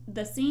the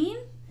scene.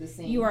 The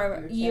same. You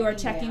are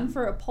checking down.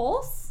 for a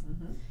pulse.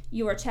 Mhm.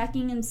 You are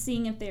checking and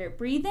seeing if they're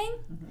breathing,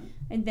 Mhm.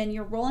 and then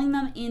you're rolling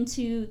them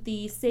into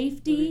the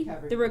safety,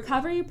 The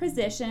recovery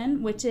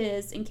position, which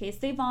is in case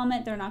they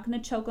vomit, they're not going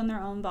to choke on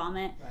their own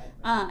vomit.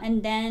 Right.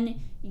 And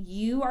then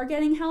you are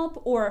getting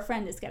help, or a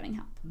friend is getting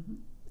help. Mhm.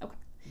 Okay.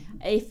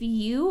 If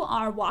you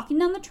are walking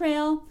down the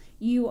trail,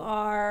 you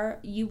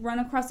run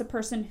across a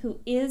person who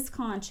is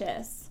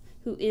conscious,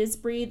 who is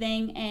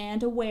breathing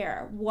and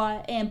aware,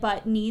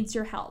 but needs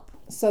your help.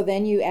 So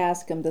then you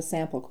ask them the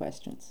sample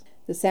questions.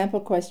 The sample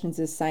questions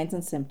is signs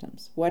and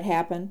symptoms. What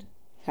happened?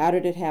 How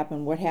did it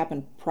happen? What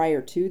happened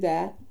prior to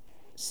that?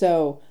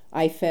 So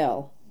I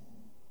fell.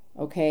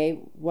 Okay,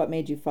 what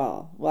made you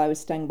fall? Well, I was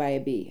stung by a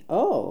bee.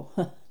 Oh,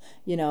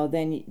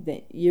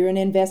 then you're an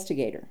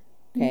investigator.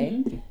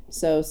 Okay,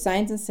 so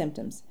signs and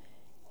symptoms.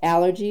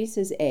 Allergies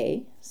is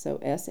A, so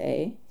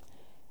SA.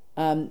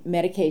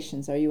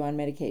 Medications, are you on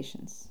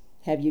medications?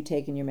 Have you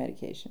taken your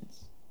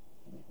medications?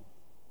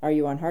 Are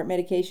you on heart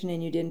medication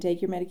and you didn't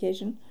take your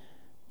medication?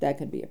 That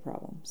could be a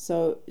problem.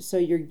 So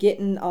you're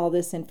getting all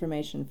this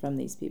information from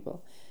these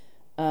people.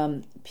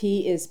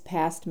 P is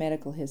past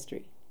medical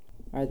history.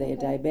 Are they a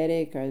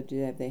diabetic? Or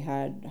have they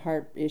had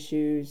heart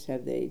issues?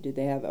 Did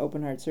they have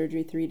open heart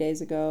surgery 3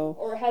 days ago?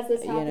 Or has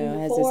this happened before?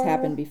 Has this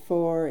happened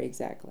before?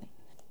 Exactly.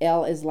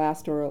 L is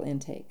last oral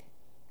intake.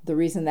 The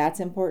reason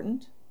that's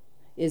important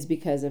is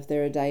because if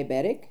they're a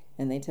diabetic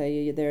and they tell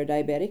you they're a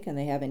diabetic and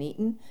they haven't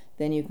eaten,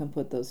 then you can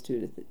put those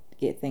two to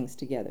get things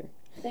together.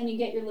 Then you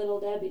get your little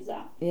Debbie's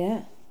out.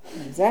 Yeah,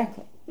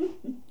 exactly.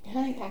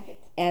 Honey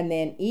packets. And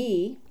then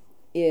E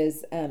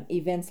is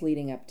events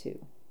leading up to.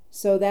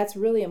 So that's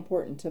really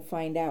important to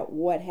find out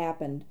what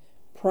happened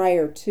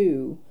prior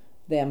to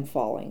them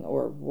falling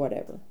or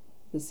whatever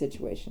the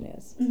situation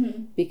is.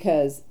 Mm-hmm.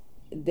 Because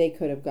they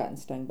could have gotten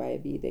stung by a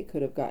bee. They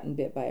could have gotten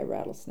bit by a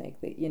rattlesnake.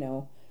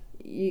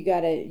 You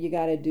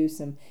gotta do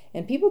some,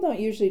 and people don't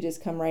usually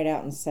just come right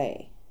out and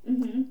say.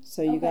 Mm-hmm.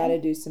 So you gotta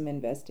do some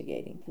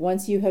investigating.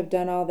 Once you have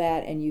done all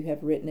that and you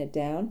have written it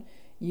down,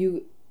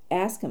 you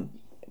ask them.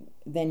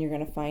 Then you're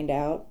going to find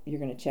out,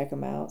 you're going to check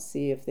them out,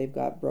 see if they've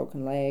got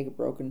broken leg,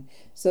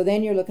 so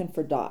then you're looking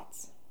for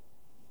dots.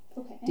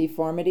 Okay.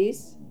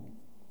 Deformities,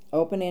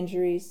 open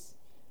injuries,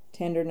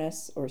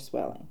 tenderness, or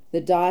swelling.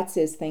 The dots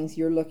is things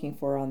you're looking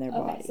for on their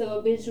body. Okay, so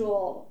a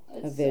visual.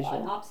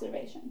 An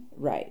observation.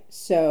 Right.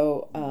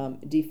 So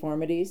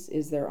deformities,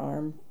 is their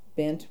arm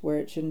bent where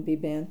it shouldn't be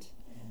bent?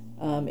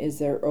 Is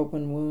there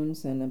open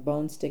wounds and a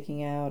bone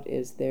sticking out?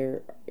 Is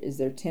there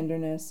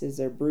tenderness? Is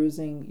there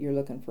bruising? You're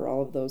looking for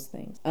all of those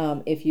things.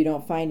 If you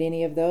don't find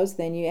any of those,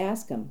 then you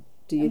ask them,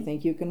 do you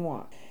think you can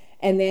walk?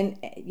 And then,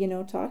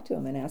 talk to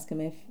them and ask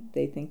them if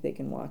they think they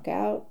can walk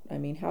out. I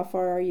mean, how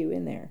far are you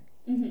in there?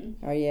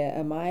 Mm-hmm. Are you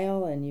a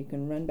mile and you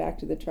can run back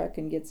to the truck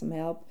and get some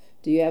help?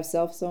 Do you have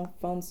cell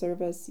phone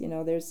service?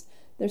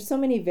 There's so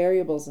many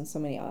variables and so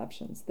many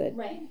options that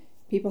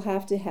people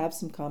have to have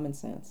some common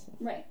sense.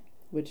 Right.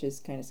 Which is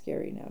kind of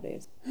scary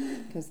nowadays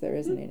because there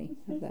isn't any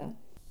of that.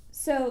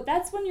 So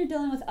that's when you're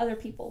dealing with other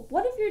people.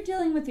 What if you're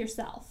dealing with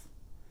yourself?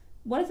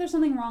 What if there's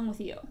something wrong with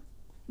you?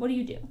 What do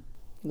you do?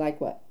 Like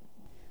what?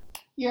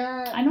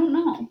 I don't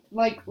know.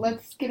 Like,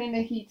 let's get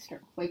into heat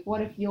stroke. Like, what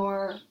if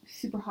you're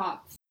super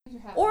hot?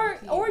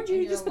 Or do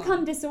you just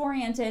become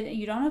disoriented and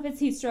you don't know if it's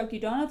heat stroke, you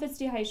don't know if it's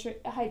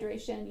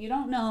dehydration, you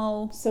don't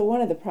know. So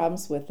one of the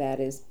problems with that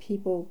is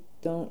people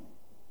don't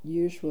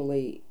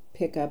usually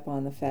pick up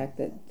on the fact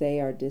that they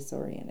are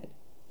disoriented.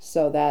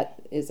 So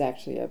that is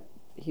actually a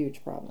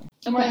huge problem.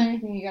 And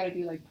anything you got to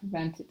do, like,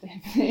 preventative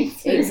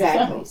things.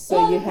 Exactly.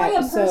 So you bring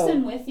have a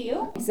person with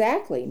you.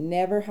 Exactly.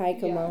 Never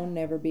hike alone.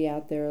 Never be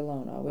out there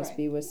alone. Always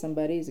be with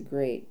somebody. Is a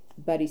great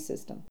buddy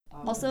system.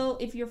 Also,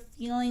 if you're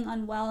feeling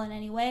unwell in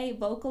any way,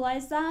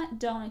 vocalize that.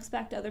 Don't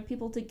expect other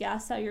people to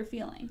guess how you're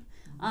feeling.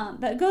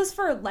 That goes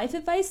for life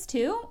advice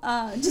too.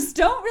 Just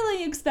don't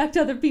really expect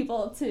other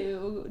people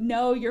to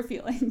know your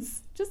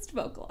feelings. Just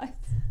vocalize.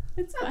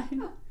 It's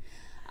fine.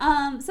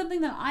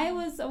 Something that I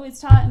was always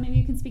taught, and maybe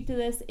you can speak to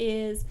this,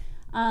 is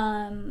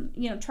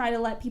try to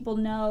let people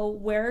know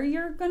where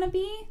you're going to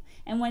be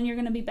and when you're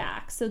going to be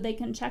back so they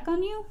can check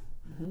on you.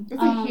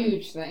 It's a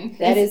huge thing.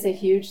 That is a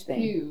huge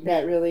thing. Huge.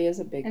 That really is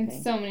a big thing.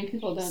 And so many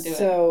people don't do it.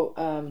 So,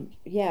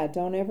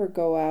 don't ever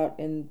go out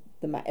in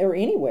or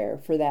anywhere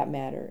for that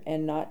matter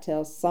and not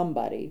tell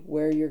somebody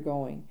where you're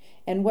going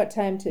and what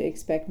time to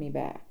expect me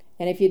back.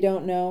 And if you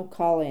don't know,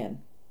 call in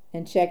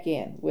and check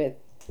in with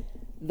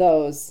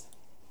those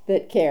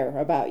that care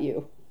about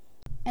you.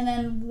 And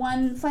then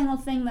one final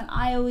thing that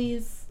I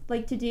always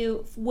like to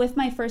do with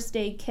my first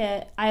aid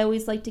kit, I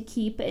always like to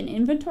keep an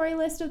inventory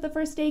list of the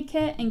first aid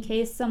kit in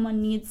case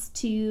someone needs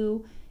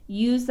to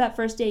use that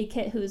first aid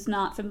kit who's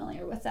not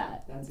familiar with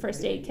that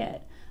first aid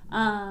kit.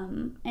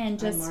 And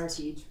just I mark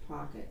each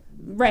pocket.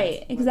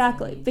 Right,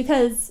 exactly.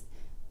 Because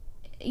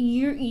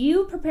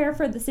you prepare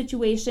for the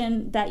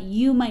situation that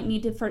you might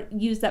need to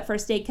use that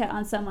first aid kit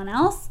on someone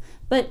else,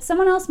 but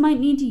someone else might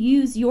need to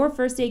use your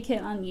first aid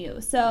kit on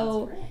you.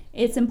 So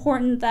it's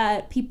important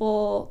that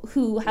people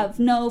who have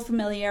no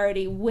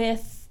familiarity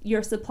with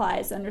your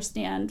supplies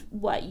understand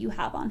what you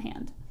have on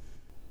hand.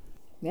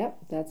 Yep,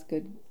 that's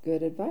good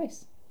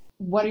advice.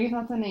 What are your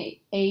thoughts on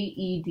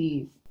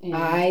AEDs?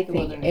 I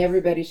think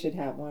everybody should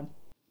have one.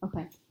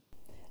 Okay.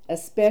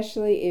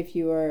 Especially if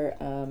you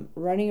are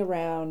running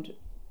around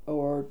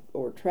or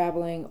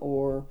traveling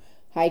or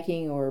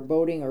hiking or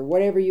boating or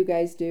whatever you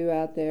guys do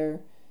out there,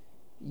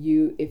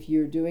 if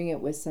you're doing it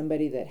with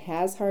somebody that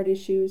has heart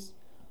issues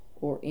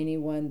or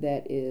anyone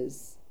that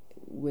is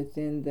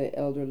within the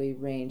elderly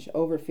range,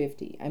 over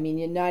 50, I mean,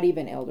 you're not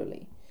even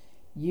elderly,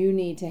 you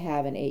need to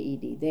have an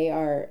AED. They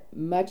are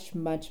much,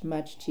 much,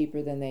 much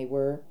cheaper than they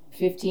were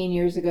 15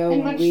 years ago.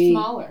 And much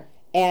smaller.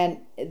 And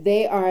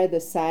they are the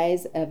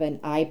size of an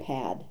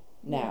iPad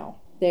now.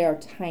 They are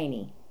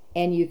tiny.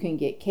 And you can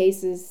get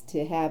cases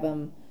to have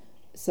them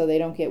so they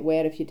don't get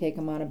wet if you take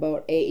them on a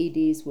boat.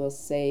 AEDs will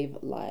save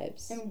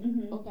lives.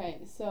 Okay,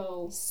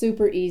 so...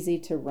 Super easy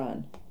to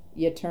run.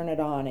 You turn it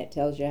on, it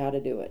tells you how to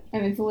do it.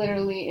 And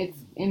it's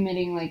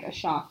emitting like a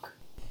shock.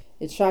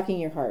 It's shocking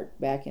your heart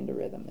back into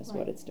rhythm is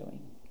what it's doing.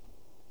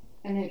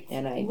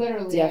 And I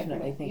literally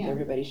definitely think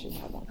everybody should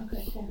have one.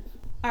 Okay, cool.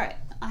 All right,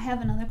 I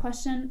have another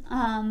question.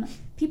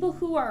 People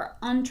who are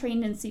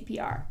untrained in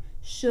CPR,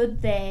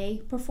 should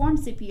they perform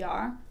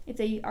CPR if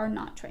they are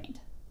not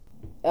trained?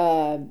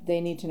 They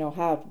need to know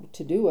how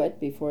to do it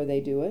before they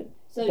do it.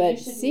 So But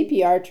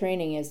CPR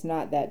training is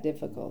not that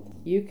difficult.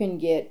 You can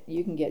get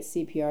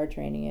CPR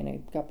training in a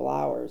couple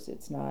hours.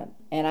 It's not,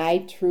 and I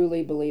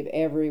truly believe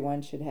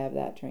everyone should have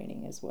that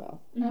training as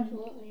well.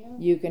 Absolutely, yeah.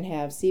 You can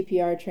have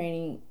CPR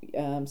training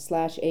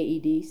slash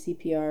AED,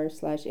 CPR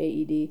slash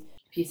AED.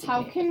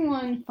 How can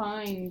one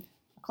find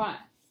a class?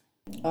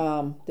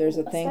 There's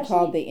a thing Especially-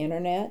 called the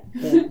internet.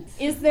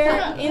 Is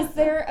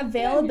there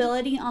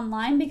availability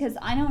online? Because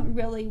I don't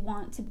really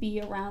want to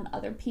be around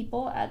other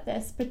people at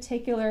this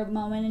particular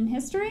moment in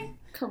history.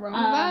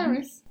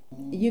 Coronavirus.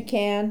 You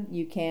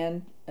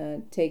can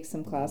take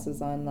some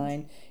classes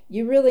online.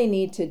 You really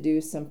need to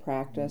do some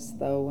practice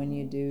though when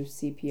you do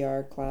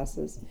CPR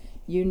classes.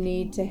 You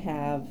need to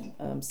have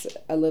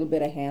a little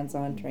bit of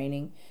hands-on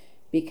training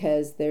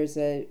because there's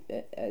a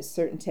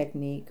certain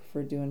technique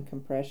for doing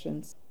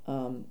compressions.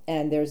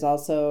 And there's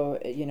also,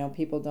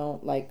 people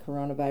don't like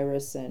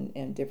coronavirus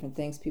and different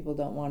things. People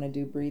don't want to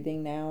do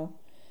breathing now.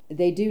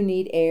 They do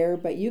need air,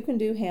 but you can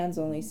do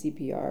hands-only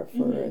CPR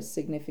for a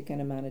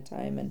significant amount of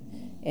time,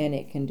 and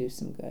it can do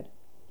some good.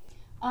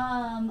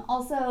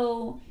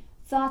 Also,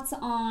 thoughts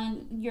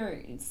on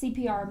your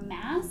CPR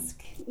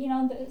mask?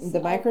 The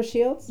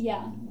microshields?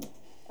 Yeah.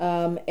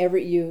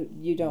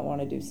 You don't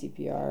want to do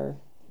CPR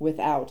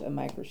without a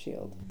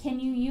microshield. Can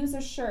you use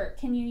a shirt?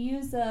 Can you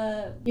use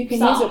a You can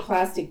sock? use a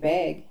plastic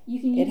bag. You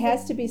can use It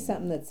has to be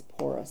something that's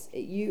porous.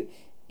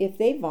 If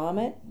they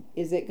vomit,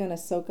 is it going to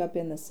soak up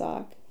in the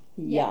sock?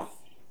 Yes.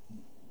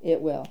 Yeah,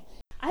 it will.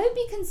 I would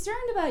be concerned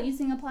about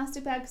using a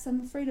plastic bag because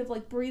I'm afraid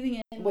of breathing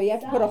it in. Well, you have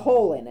to put a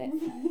hole in it.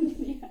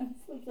 Yes,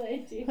 that's what I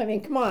do. I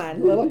mean, come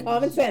on, little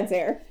common sense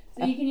here.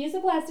 So you can use a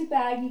plastic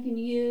bag. You can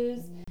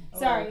use.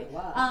 Sorry.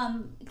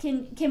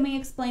 Can we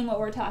explain what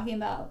we're talking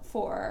about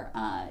for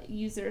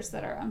users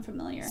that are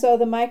unfamiliar? So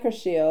the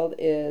microshield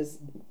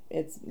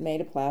it's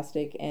made of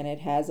plastic and it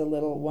has a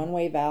little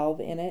one-way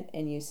valve in it,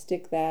 and you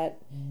stick that.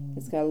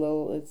 It's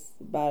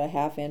about a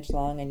half-inch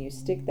long, and you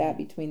stick that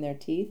between their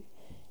teeth,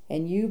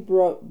 and you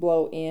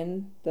blow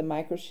in the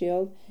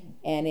microshield,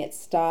 and it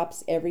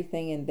stops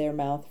everything in their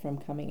mouth from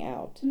coming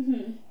out.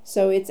 Mm-hmm.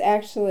 So it's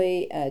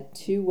actually a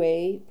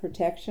two-way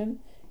protection.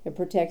 It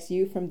protects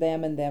you from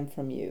them and them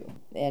from you.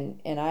 And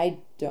I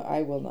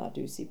will not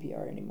do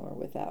CPR anymore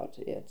without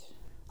it.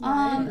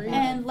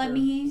 And let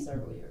me.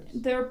 Several years.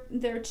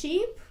 They're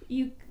cheap.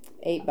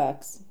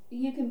 $8.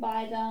 You can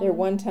buy them. They're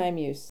one-time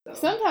use.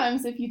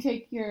 Sometimes if you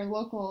take your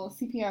local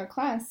CPR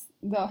class,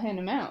 they'll hand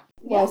them out.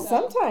 Well, So-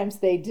 sometimes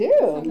they do.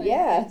 Sometimes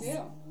Yes. they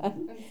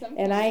do.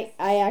 And I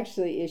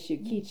actually issue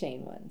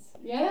keychain ones.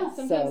 Yeah,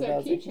 So sometimes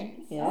they're those are-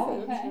 keychains. yeah. So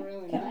Okay. it's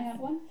really Can I nice. have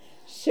one?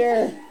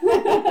 Sure.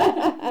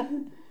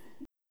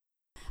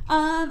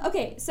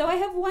 Okay, so I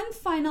have one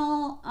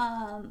final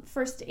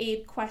first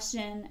aid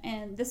question,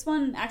 and this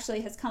one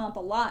actually has come up a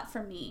lot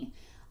for me.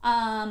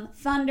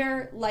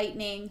 Thunder,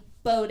 lightning,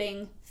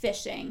 boating,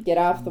 fishing. Get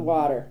off the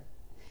water.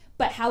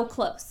 But how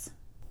close?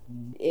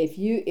 If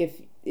you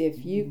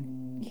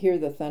hear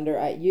the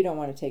thunder, you don't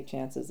want to take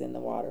chances in the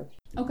water.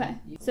 Okay,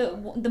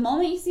 so the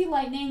moment you see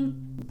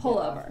lightning, pull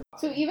over.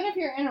 So even if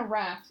you're in a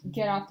raft,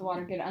 get off the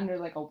water, get under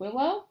like a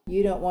willow.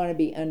 You don't want to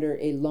be under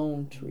a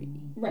lone tree.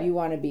 Right. You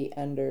want to be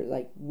under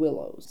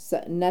willows.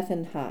 So,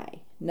 nothing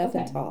high,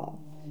 nothing Okay. tall,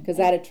 because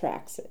that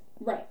attracts it.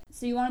 Right.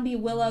 So you want to be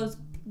willows,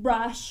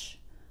 brush,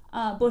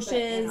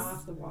 bushes, And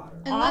off the water.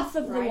 And off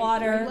of the Right,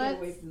 water, right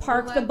away from the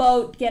park the let's-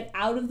 boat, get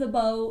out of the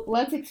boat.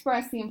 Let's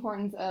express the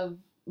importance of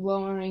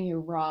lowering your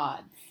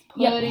rods.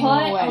 Yeah, Putting put-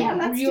 away. Yeah,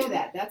 let's Real- do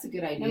that. That's a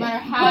good idea. No matter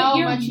how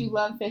your- much you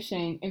love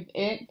fishing,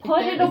 if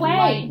Put there it is away.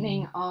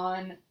 lightning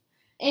on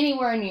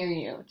anywhere near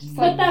you, just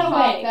Put that pop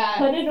away. that.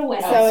 Put it away.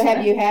 So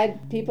have you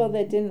had people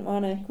that didn't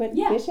want to quit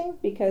Yeah. fishing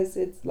because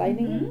it's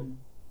lightning? Mhm.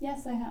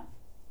 Yes, I have.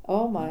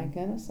 Oh my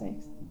goodness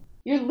sakes.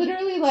 You're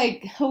literally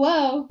like,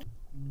 hello.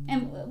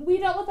 And we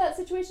dealt with that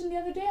situation the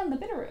other day on the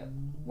Bitterroot,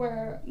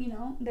 where,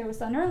 there was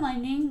thunder and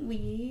lightning.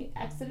 We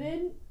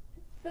exited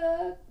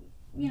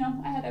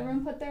I had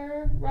everyone put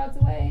their rods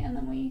away, and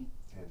then we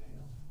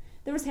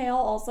There was hail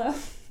also.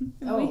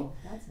 Oh,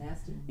 that's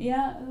nasty.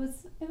 Yeah, it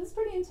was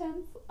pretty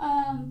intense.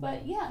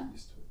 But yeah.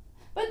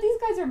 But these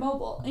guys are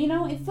mobile. You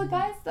know, it's the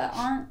guys that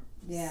aren't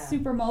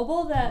super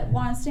mobile that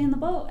want to stay in the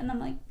boat, and I'm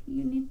like,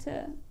 you need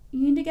to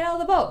get out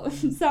of the boat.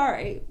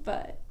 Sorry,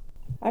 but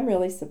I'm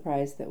really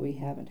surprised that we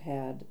haven't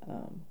had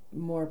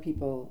more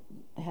people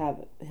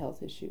have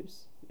health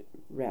issues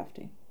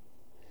rafting.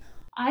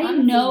 I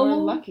Honestly, know we're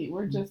lucky.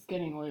 We're just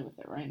getting away with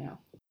it right now.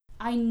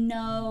 I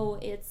know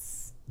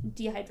it's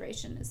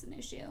dehydration is an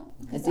issue.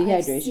 'Cause I've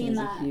Dehydration seen is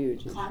a that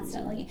huge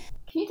constantly. issue.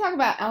 Can you talk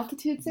about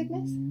altitude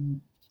sickness?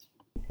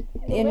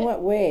 In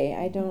what way?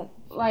 I don't.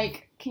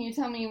 Like, can you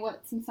tell me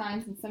what some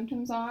signs and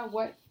symptoms are?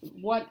 What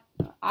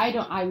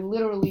I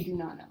literally do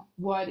not know.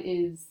 What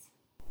is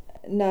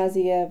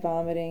Nausea,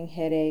 vomiting,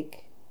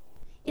 headache.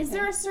 Is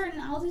there a certain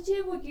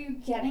altitude where you're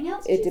getting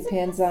altitude It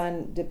depends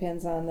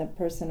sickness? on the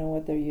person and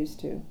what they're used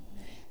to.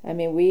 I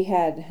mean, we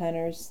had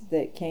hunters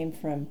that came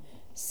from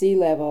sea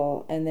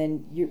level, and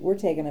then we're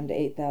taking them to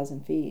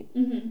 8,000 feet.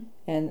 Mm-hmm.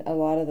 And a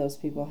lot of those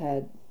people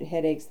had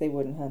headaches. They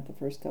wouldn't hunt the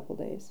first couple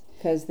days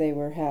because they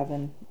were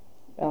having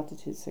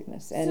altitude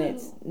sickness. And So-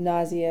 it's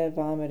nausea,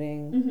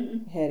 vomiting,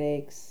 Mm-hmm.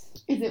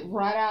 Is it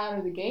right out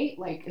of the gate?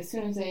 Like as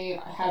soon as they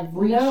have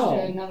reached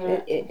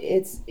another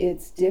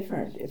it's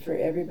different for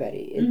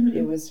everybody.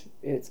 Mhm.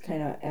 It's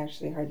kind of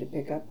actually hard to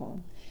pick up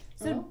on.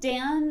 So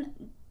Dan,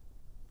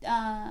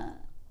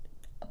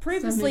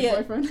 previously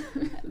boyfriend.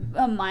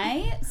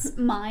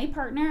 my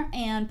partner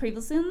and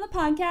previously on the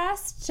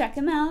podcast, check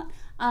him out.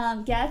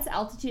 Gets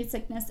altitude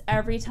sickness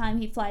every time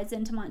he flies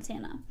into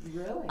Montana.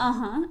 Really?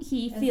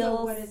 He And feels.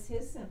 so what is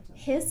his symptoms?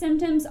 His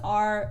symptoms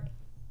are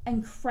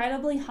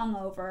incredibly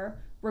hungover.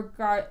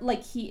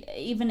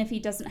 Even if he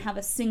doesn't have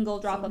a single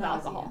drop So of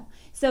nausea. alcohol.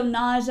 So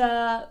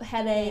nausea,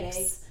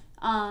 headaches.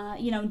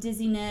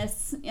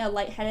 Dizziness,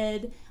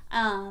 lightheaded,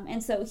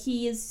 and so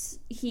he's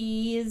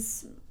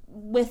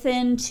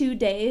within 2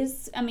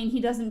 days. I mean,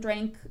 he doesn't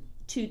drink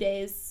 2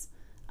 days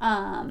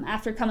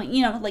after coming.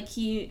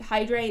 He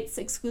hydrates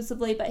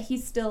exclusively, but he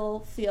still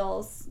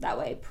feels that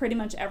way pretty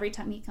much every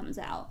time he comes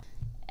out.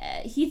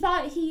 He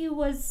thought he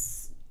was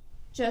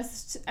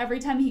just every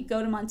time he'd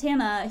go to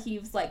Montana, he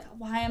was like,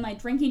 why am I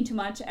drinking too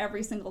much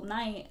every single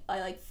night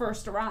I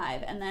first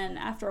arrive? And then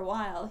after a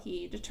while,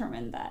 he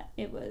determined that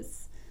it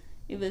was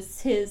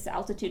his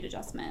altitude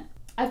adjustment.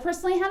 I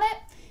personally had it,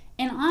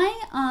 and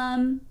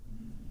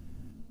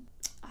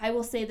I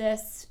will say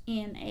this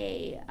in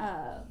a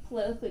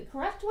politically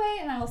correct way,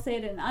 and I will say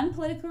it in an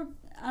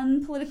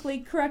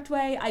unpolitically correct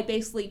way. I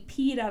basically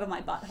peed out of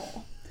my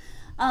butthole.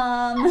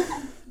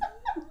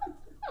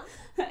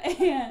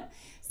 And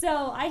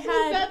so I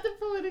had. Is that the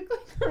politically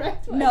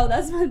correct way? No,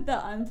 that's not the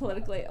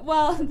unpolitically.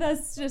 Well,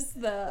 that's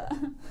just the.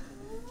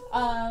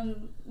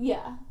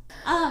 Yeah.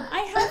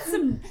 I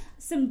had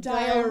some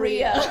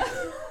diarrhea.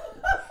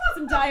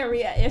 Some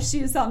diarrhea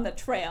issues on the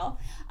trail,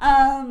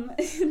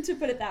 to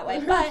put it that way.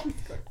 But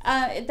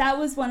that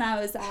was when I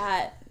was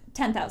at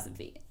 10,000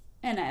 feet,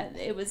 and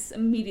it was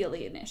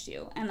immediately an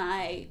issue. And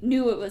I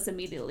knew it was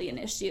immediately an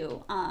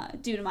issue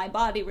due to my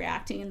body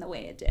reacting in the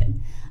way it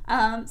did.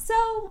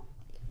 So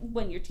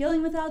when you're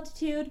dealing with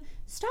altitude,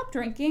 stop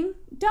drinking.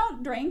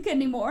 Don't drink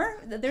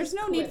anymore. There's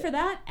no need for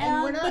that.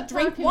 And we're not but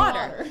drink talking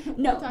water. We're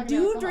No, talking do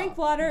alcohol. drink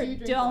water. Do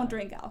drink Don't water.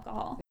 drink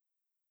alcohol.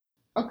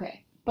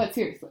 Okay, but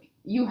seriously,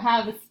 you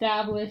have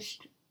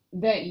established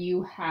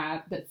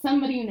that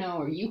somebody you know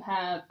or you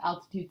have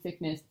altitude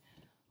sickness.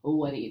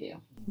 What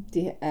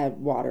do?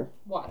 Water.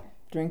 Water.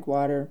 Drink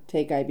water.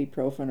 Take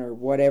ibuprofen or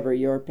whatever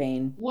your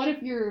pain. What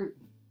if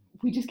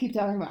we just keep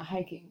talking about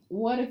hiking.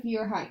 What if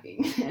you're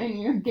hiking and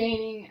you're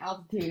gaining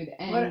altitude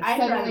and I'd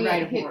rather suddenly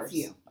ride it a hits horse.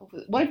 you?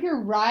 What if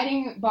you're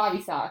riding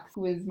Bobby Socks,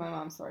 who is my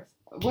mom's horse?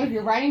 What if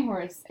you're riding a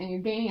horse and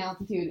you're gaining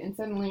altitude and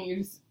suddenly you're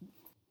just...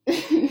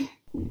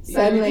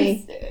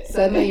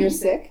 Suddenly you're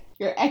sick.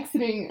 You're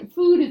exiting,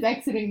 food is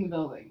exiting the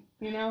building,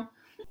 you know?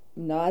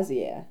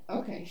 Nausea.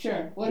 Okay,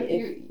 sure. What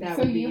If if that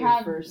so would be you your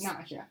have first-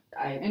 nausea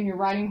I and you're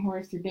riding a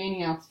horse, you're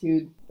gaining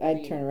altitude.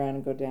 I'd turn around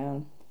and go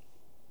down.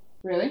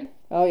 Really?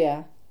 Oh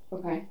yeah.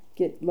 Okay.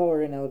 Get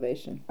lower in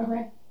elevation.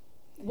 Okay.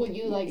 Would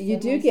you like You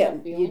do suddenly start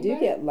get feeling better?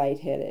 get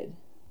lightheaded,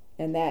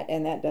 and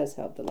that does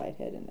help the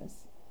lightheadedness.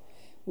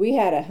 We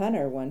had a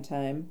hunter one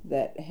time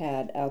that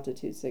had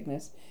altitude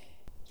sickness,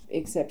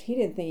 except he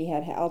didn't think he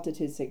had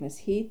altitude sickness.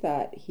 He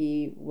thought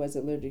he was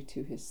allergic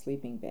to his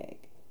sleeping bag.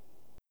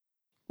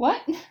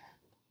 What?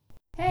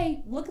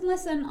 Hey, look and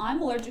listen.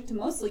 I'm allergic to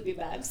most sleeping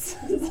bags.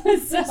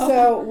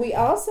 So we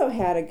also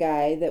had a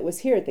guy that was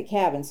here at the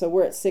cabin. So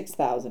we're at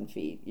 6,000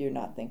 feet. You're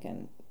not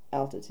thinking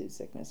altitude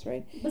sickness,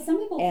 right? But some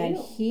people And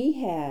do.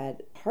 he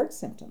had heart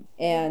symptoms,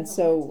 and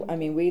so I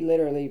mean, we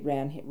literally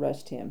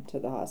rushed him to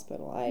the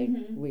hospital.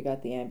 Mhm. We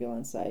got the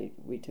ambulance.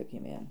 We took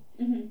him in,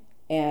 Mm-hmm.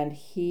 and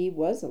he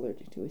was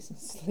allergic to his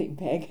sleeping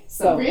bag.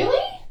 So Really?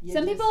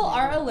 Some people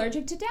are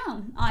allergic to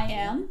down. I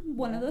am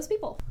one of those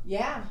people.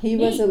 Yeah. he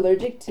was Me.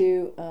 allergic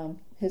to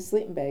his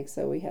sleeping bag,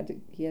 so he had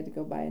to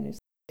go buy a new.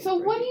 So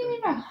what do you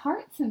mean by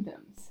heart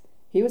symptoms?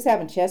 He was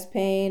having chest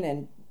pain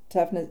and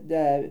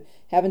toughness,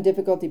 having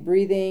difficulty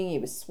breathing. He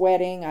was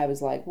sweating. I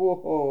was like,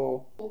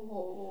 whoa.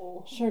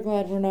 Oh. Sure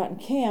glad we're not in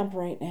camp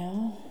right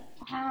now.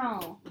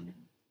 Wow.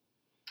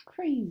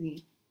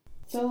 Crazy.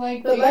 So,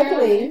 like, But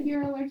luckily- if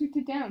you're allergic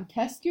to down,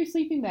 test your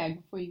sleeping bag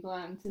before you go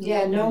out into the Yeah,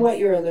 know wilderness. what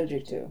you're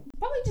allergic to.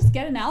 Probably just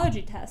get an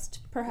allergy test,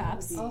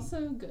 perhaps.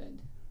 Also good.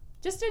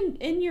 Just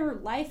in your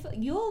life,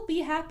 you'll be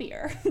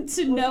happier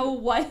to know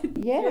what.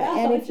 Yeah,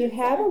 and if you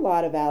have a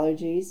lot of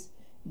allergies,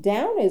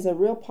 down is a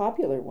real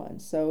popular one.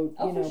 So,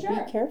 Oh, for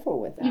sure. be careful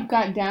with that. You've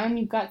got down,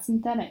 you've got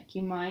synthetic.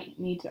 You might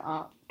need to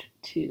opt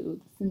to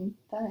the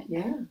synthetic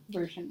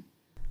version.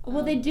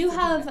 Well, they do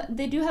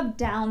have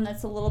down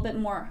that's a little bit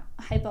more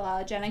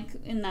hypoallergenic,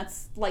 and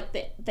that's like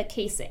the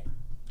casing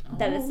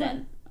that it's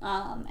in,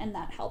 and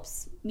that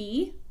helps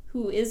me,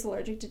 who is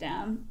allergic to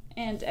down,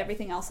 and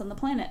everything else on the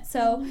planet.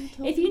 So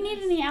if you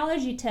need any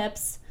allergy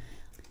tips,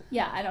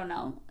 yeah, I don't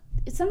know.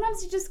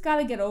 Sometimes you just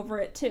gotta get over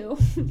it too.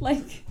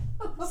 Like,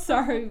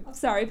 sorry,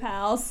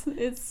 pals.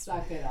 It's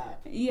Suck it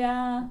up.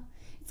 yeah,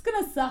 it's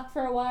gonna suck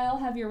for a while.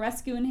 Have your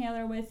rescue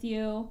inhaler with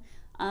you,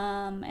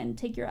 and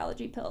take your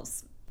allergy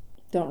pills.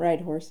 Don't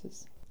ride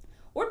horses.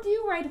 Or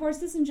do ride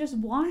horses and just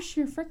wash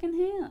your frickin'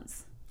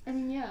 hands. I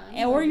mean,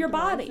 yeah. Or your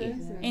body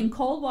devices and- in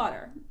cold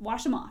water.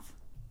 Wash them off.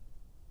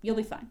 You'll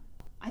be fine.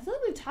 I feel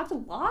like we've talked a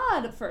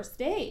lot of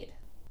first aid.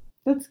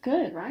 That's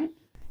good, right?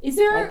 Is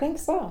I there think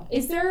so.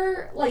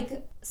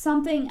 like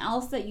something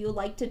else that you would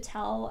like to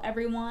tell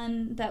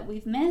everyone that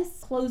we've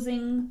missed?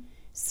 Closing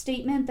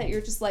statement that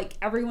you're just like,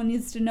 everyone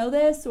needs to know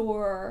this,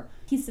 or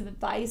piece of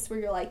advice where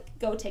you're like,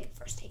 go take a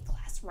first aid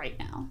class right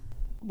now.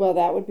 Well,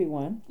 that would be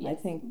one. I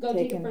Yes. think Go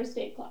take a taking first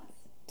aid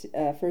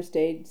class. first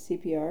aid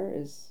CPR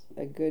is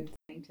a good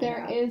thing to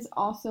There have. is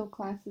also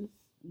classes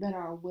that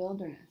are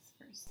wilderness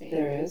first aid.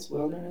 There is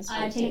wilderness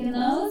I've first aid taken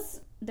class.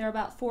 those. They're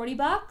about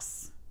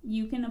 $40.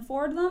 You can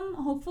afford them,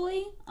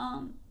 hopefully.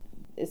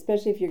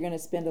 Especially if you're going to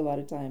spend a lot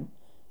of time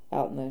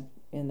out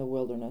in the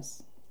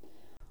wilderness.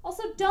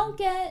 Also, don't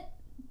get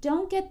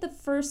the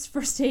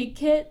first aid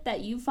kit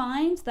that you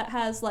find that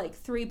has like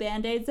 3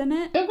 Band-Aids in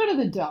it. Don't go to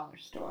the dollar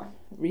store.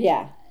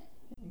 Yeah.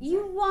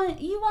 You want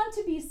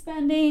to be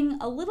spending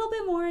a little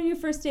bit more on your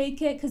first aid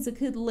kit because it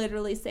could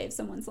literally save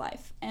someone's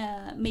life,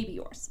 maybe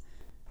yours.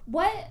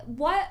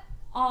 What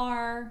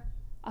are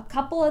a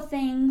couple of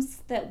things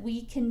that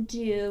we can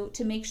do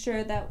to make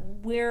sure that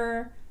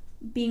we're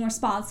being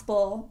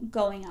responsible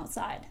going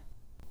outside?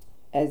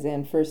 As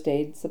in first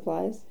aid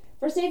supplies?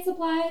 First aid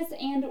supplies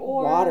and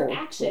or Water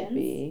actions. would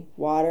be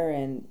water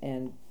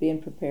and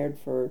being prepared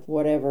for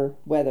whatever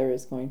weather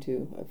is going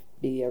to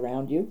be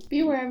around you. Be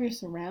aware of your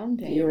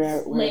surroundings.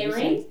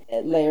 Layering.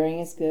 Layering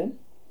is good.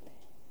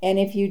 And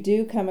if you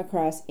do come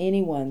across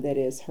anyone that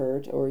is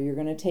hurt or you're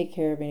going to take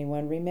care of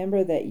anyone,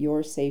 remember that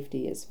your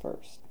safety is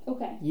first.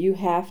 Okay. You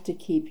have to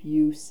keep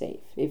you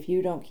safe. If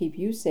you don't keep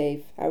you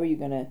safe, how are you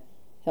going to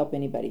help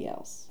anybody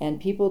else?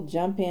 And people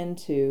jump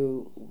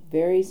into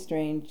very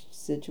strange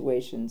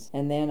situations,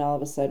 and then all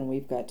of a sudden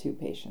we've got 2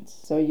 patients.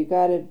 So you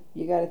got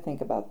to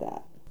think about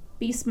that.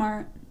 Be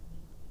smart.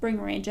 Bring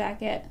a rain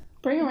jacket.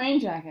 Bring a rain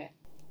jacket.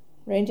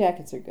 Rain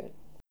jackets are good.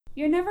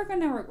 You're never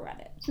going to regret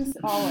it. Just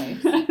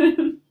always.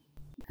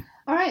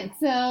 All right,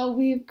 so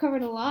we've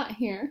covered a lot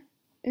here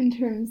in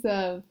terms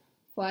of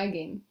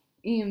flagging,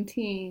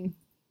 EMTing.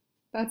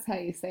 That's how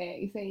you say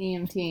it. You say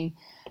EMTing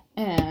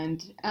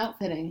and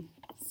outfitting.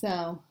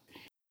 So,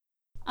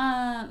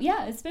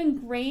 yeah, it's been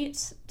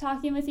great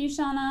talking with you,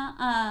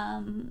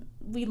 Shauna.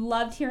 We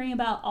loved hearing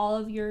about all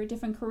of your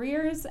different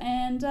careers,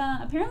 and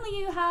apparently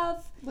you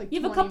have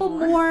a couple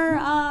more.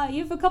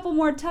 You have a couple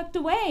more tucked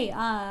away,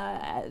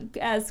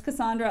 as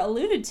Cassandra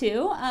alluded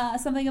to.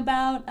 Something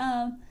about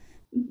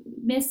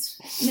Miss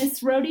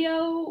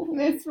Rodeo.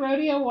 Miss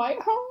Rodeo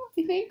Whitehall,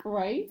 I think,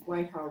 right?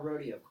 Whitehall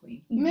Rodeo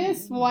Queen.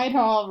 Miss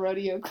Whitehall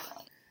Rodeo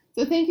Queen.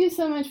 So thank you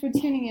so much for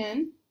tuning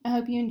in. I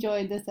hope you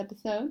enjoyed this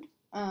episode.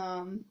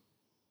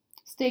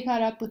 Stay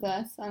caught up with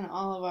us on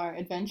all of our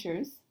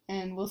adventures,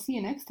 and we'll see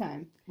you next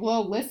time.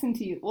 We'll listen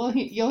to you.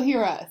 You'll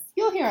hear us.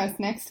 You'll hear us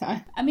next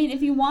time. I mean,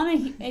 if you want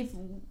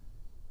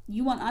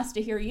us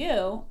to hear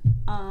you,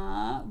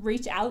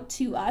 reach out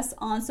to us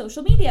on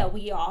social media.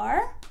 We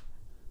are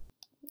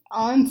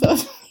On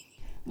social.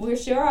 We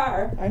sure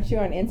are. Aren't you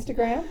on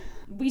Instagram?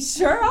 We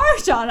sure are,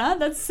 Shauna.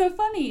 That's so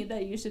funny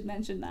that you should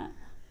mention that.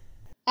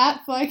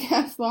 At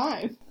Flycast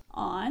Live.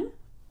 On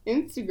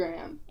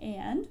Instagram.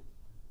 and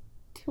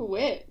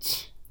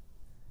Twitch.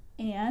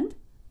 and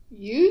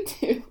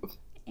YouTube.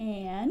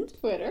 and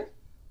Twitter.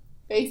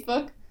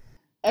 Facebook.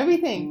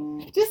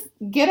 Everything. Just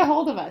get a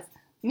hold of us.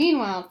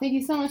 Meanwhile, thank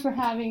you so much for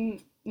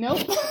having...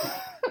 Nope.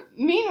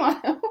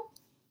 Meanwhile...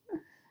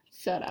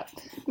 Shut up.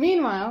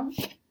 Meanwhile...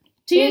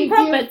 tea and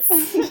Thank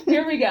crumpets. you.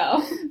 Here we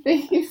go.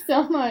 Thank you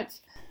so much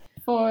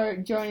for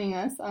joining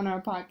us on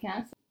our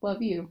podcast.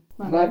 Love you.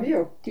 my Love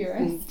you.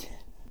 Dearest.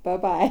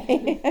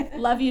 Bye-bye.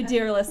 Love you,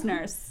 dear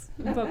listeners.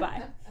 Bye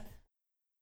bye.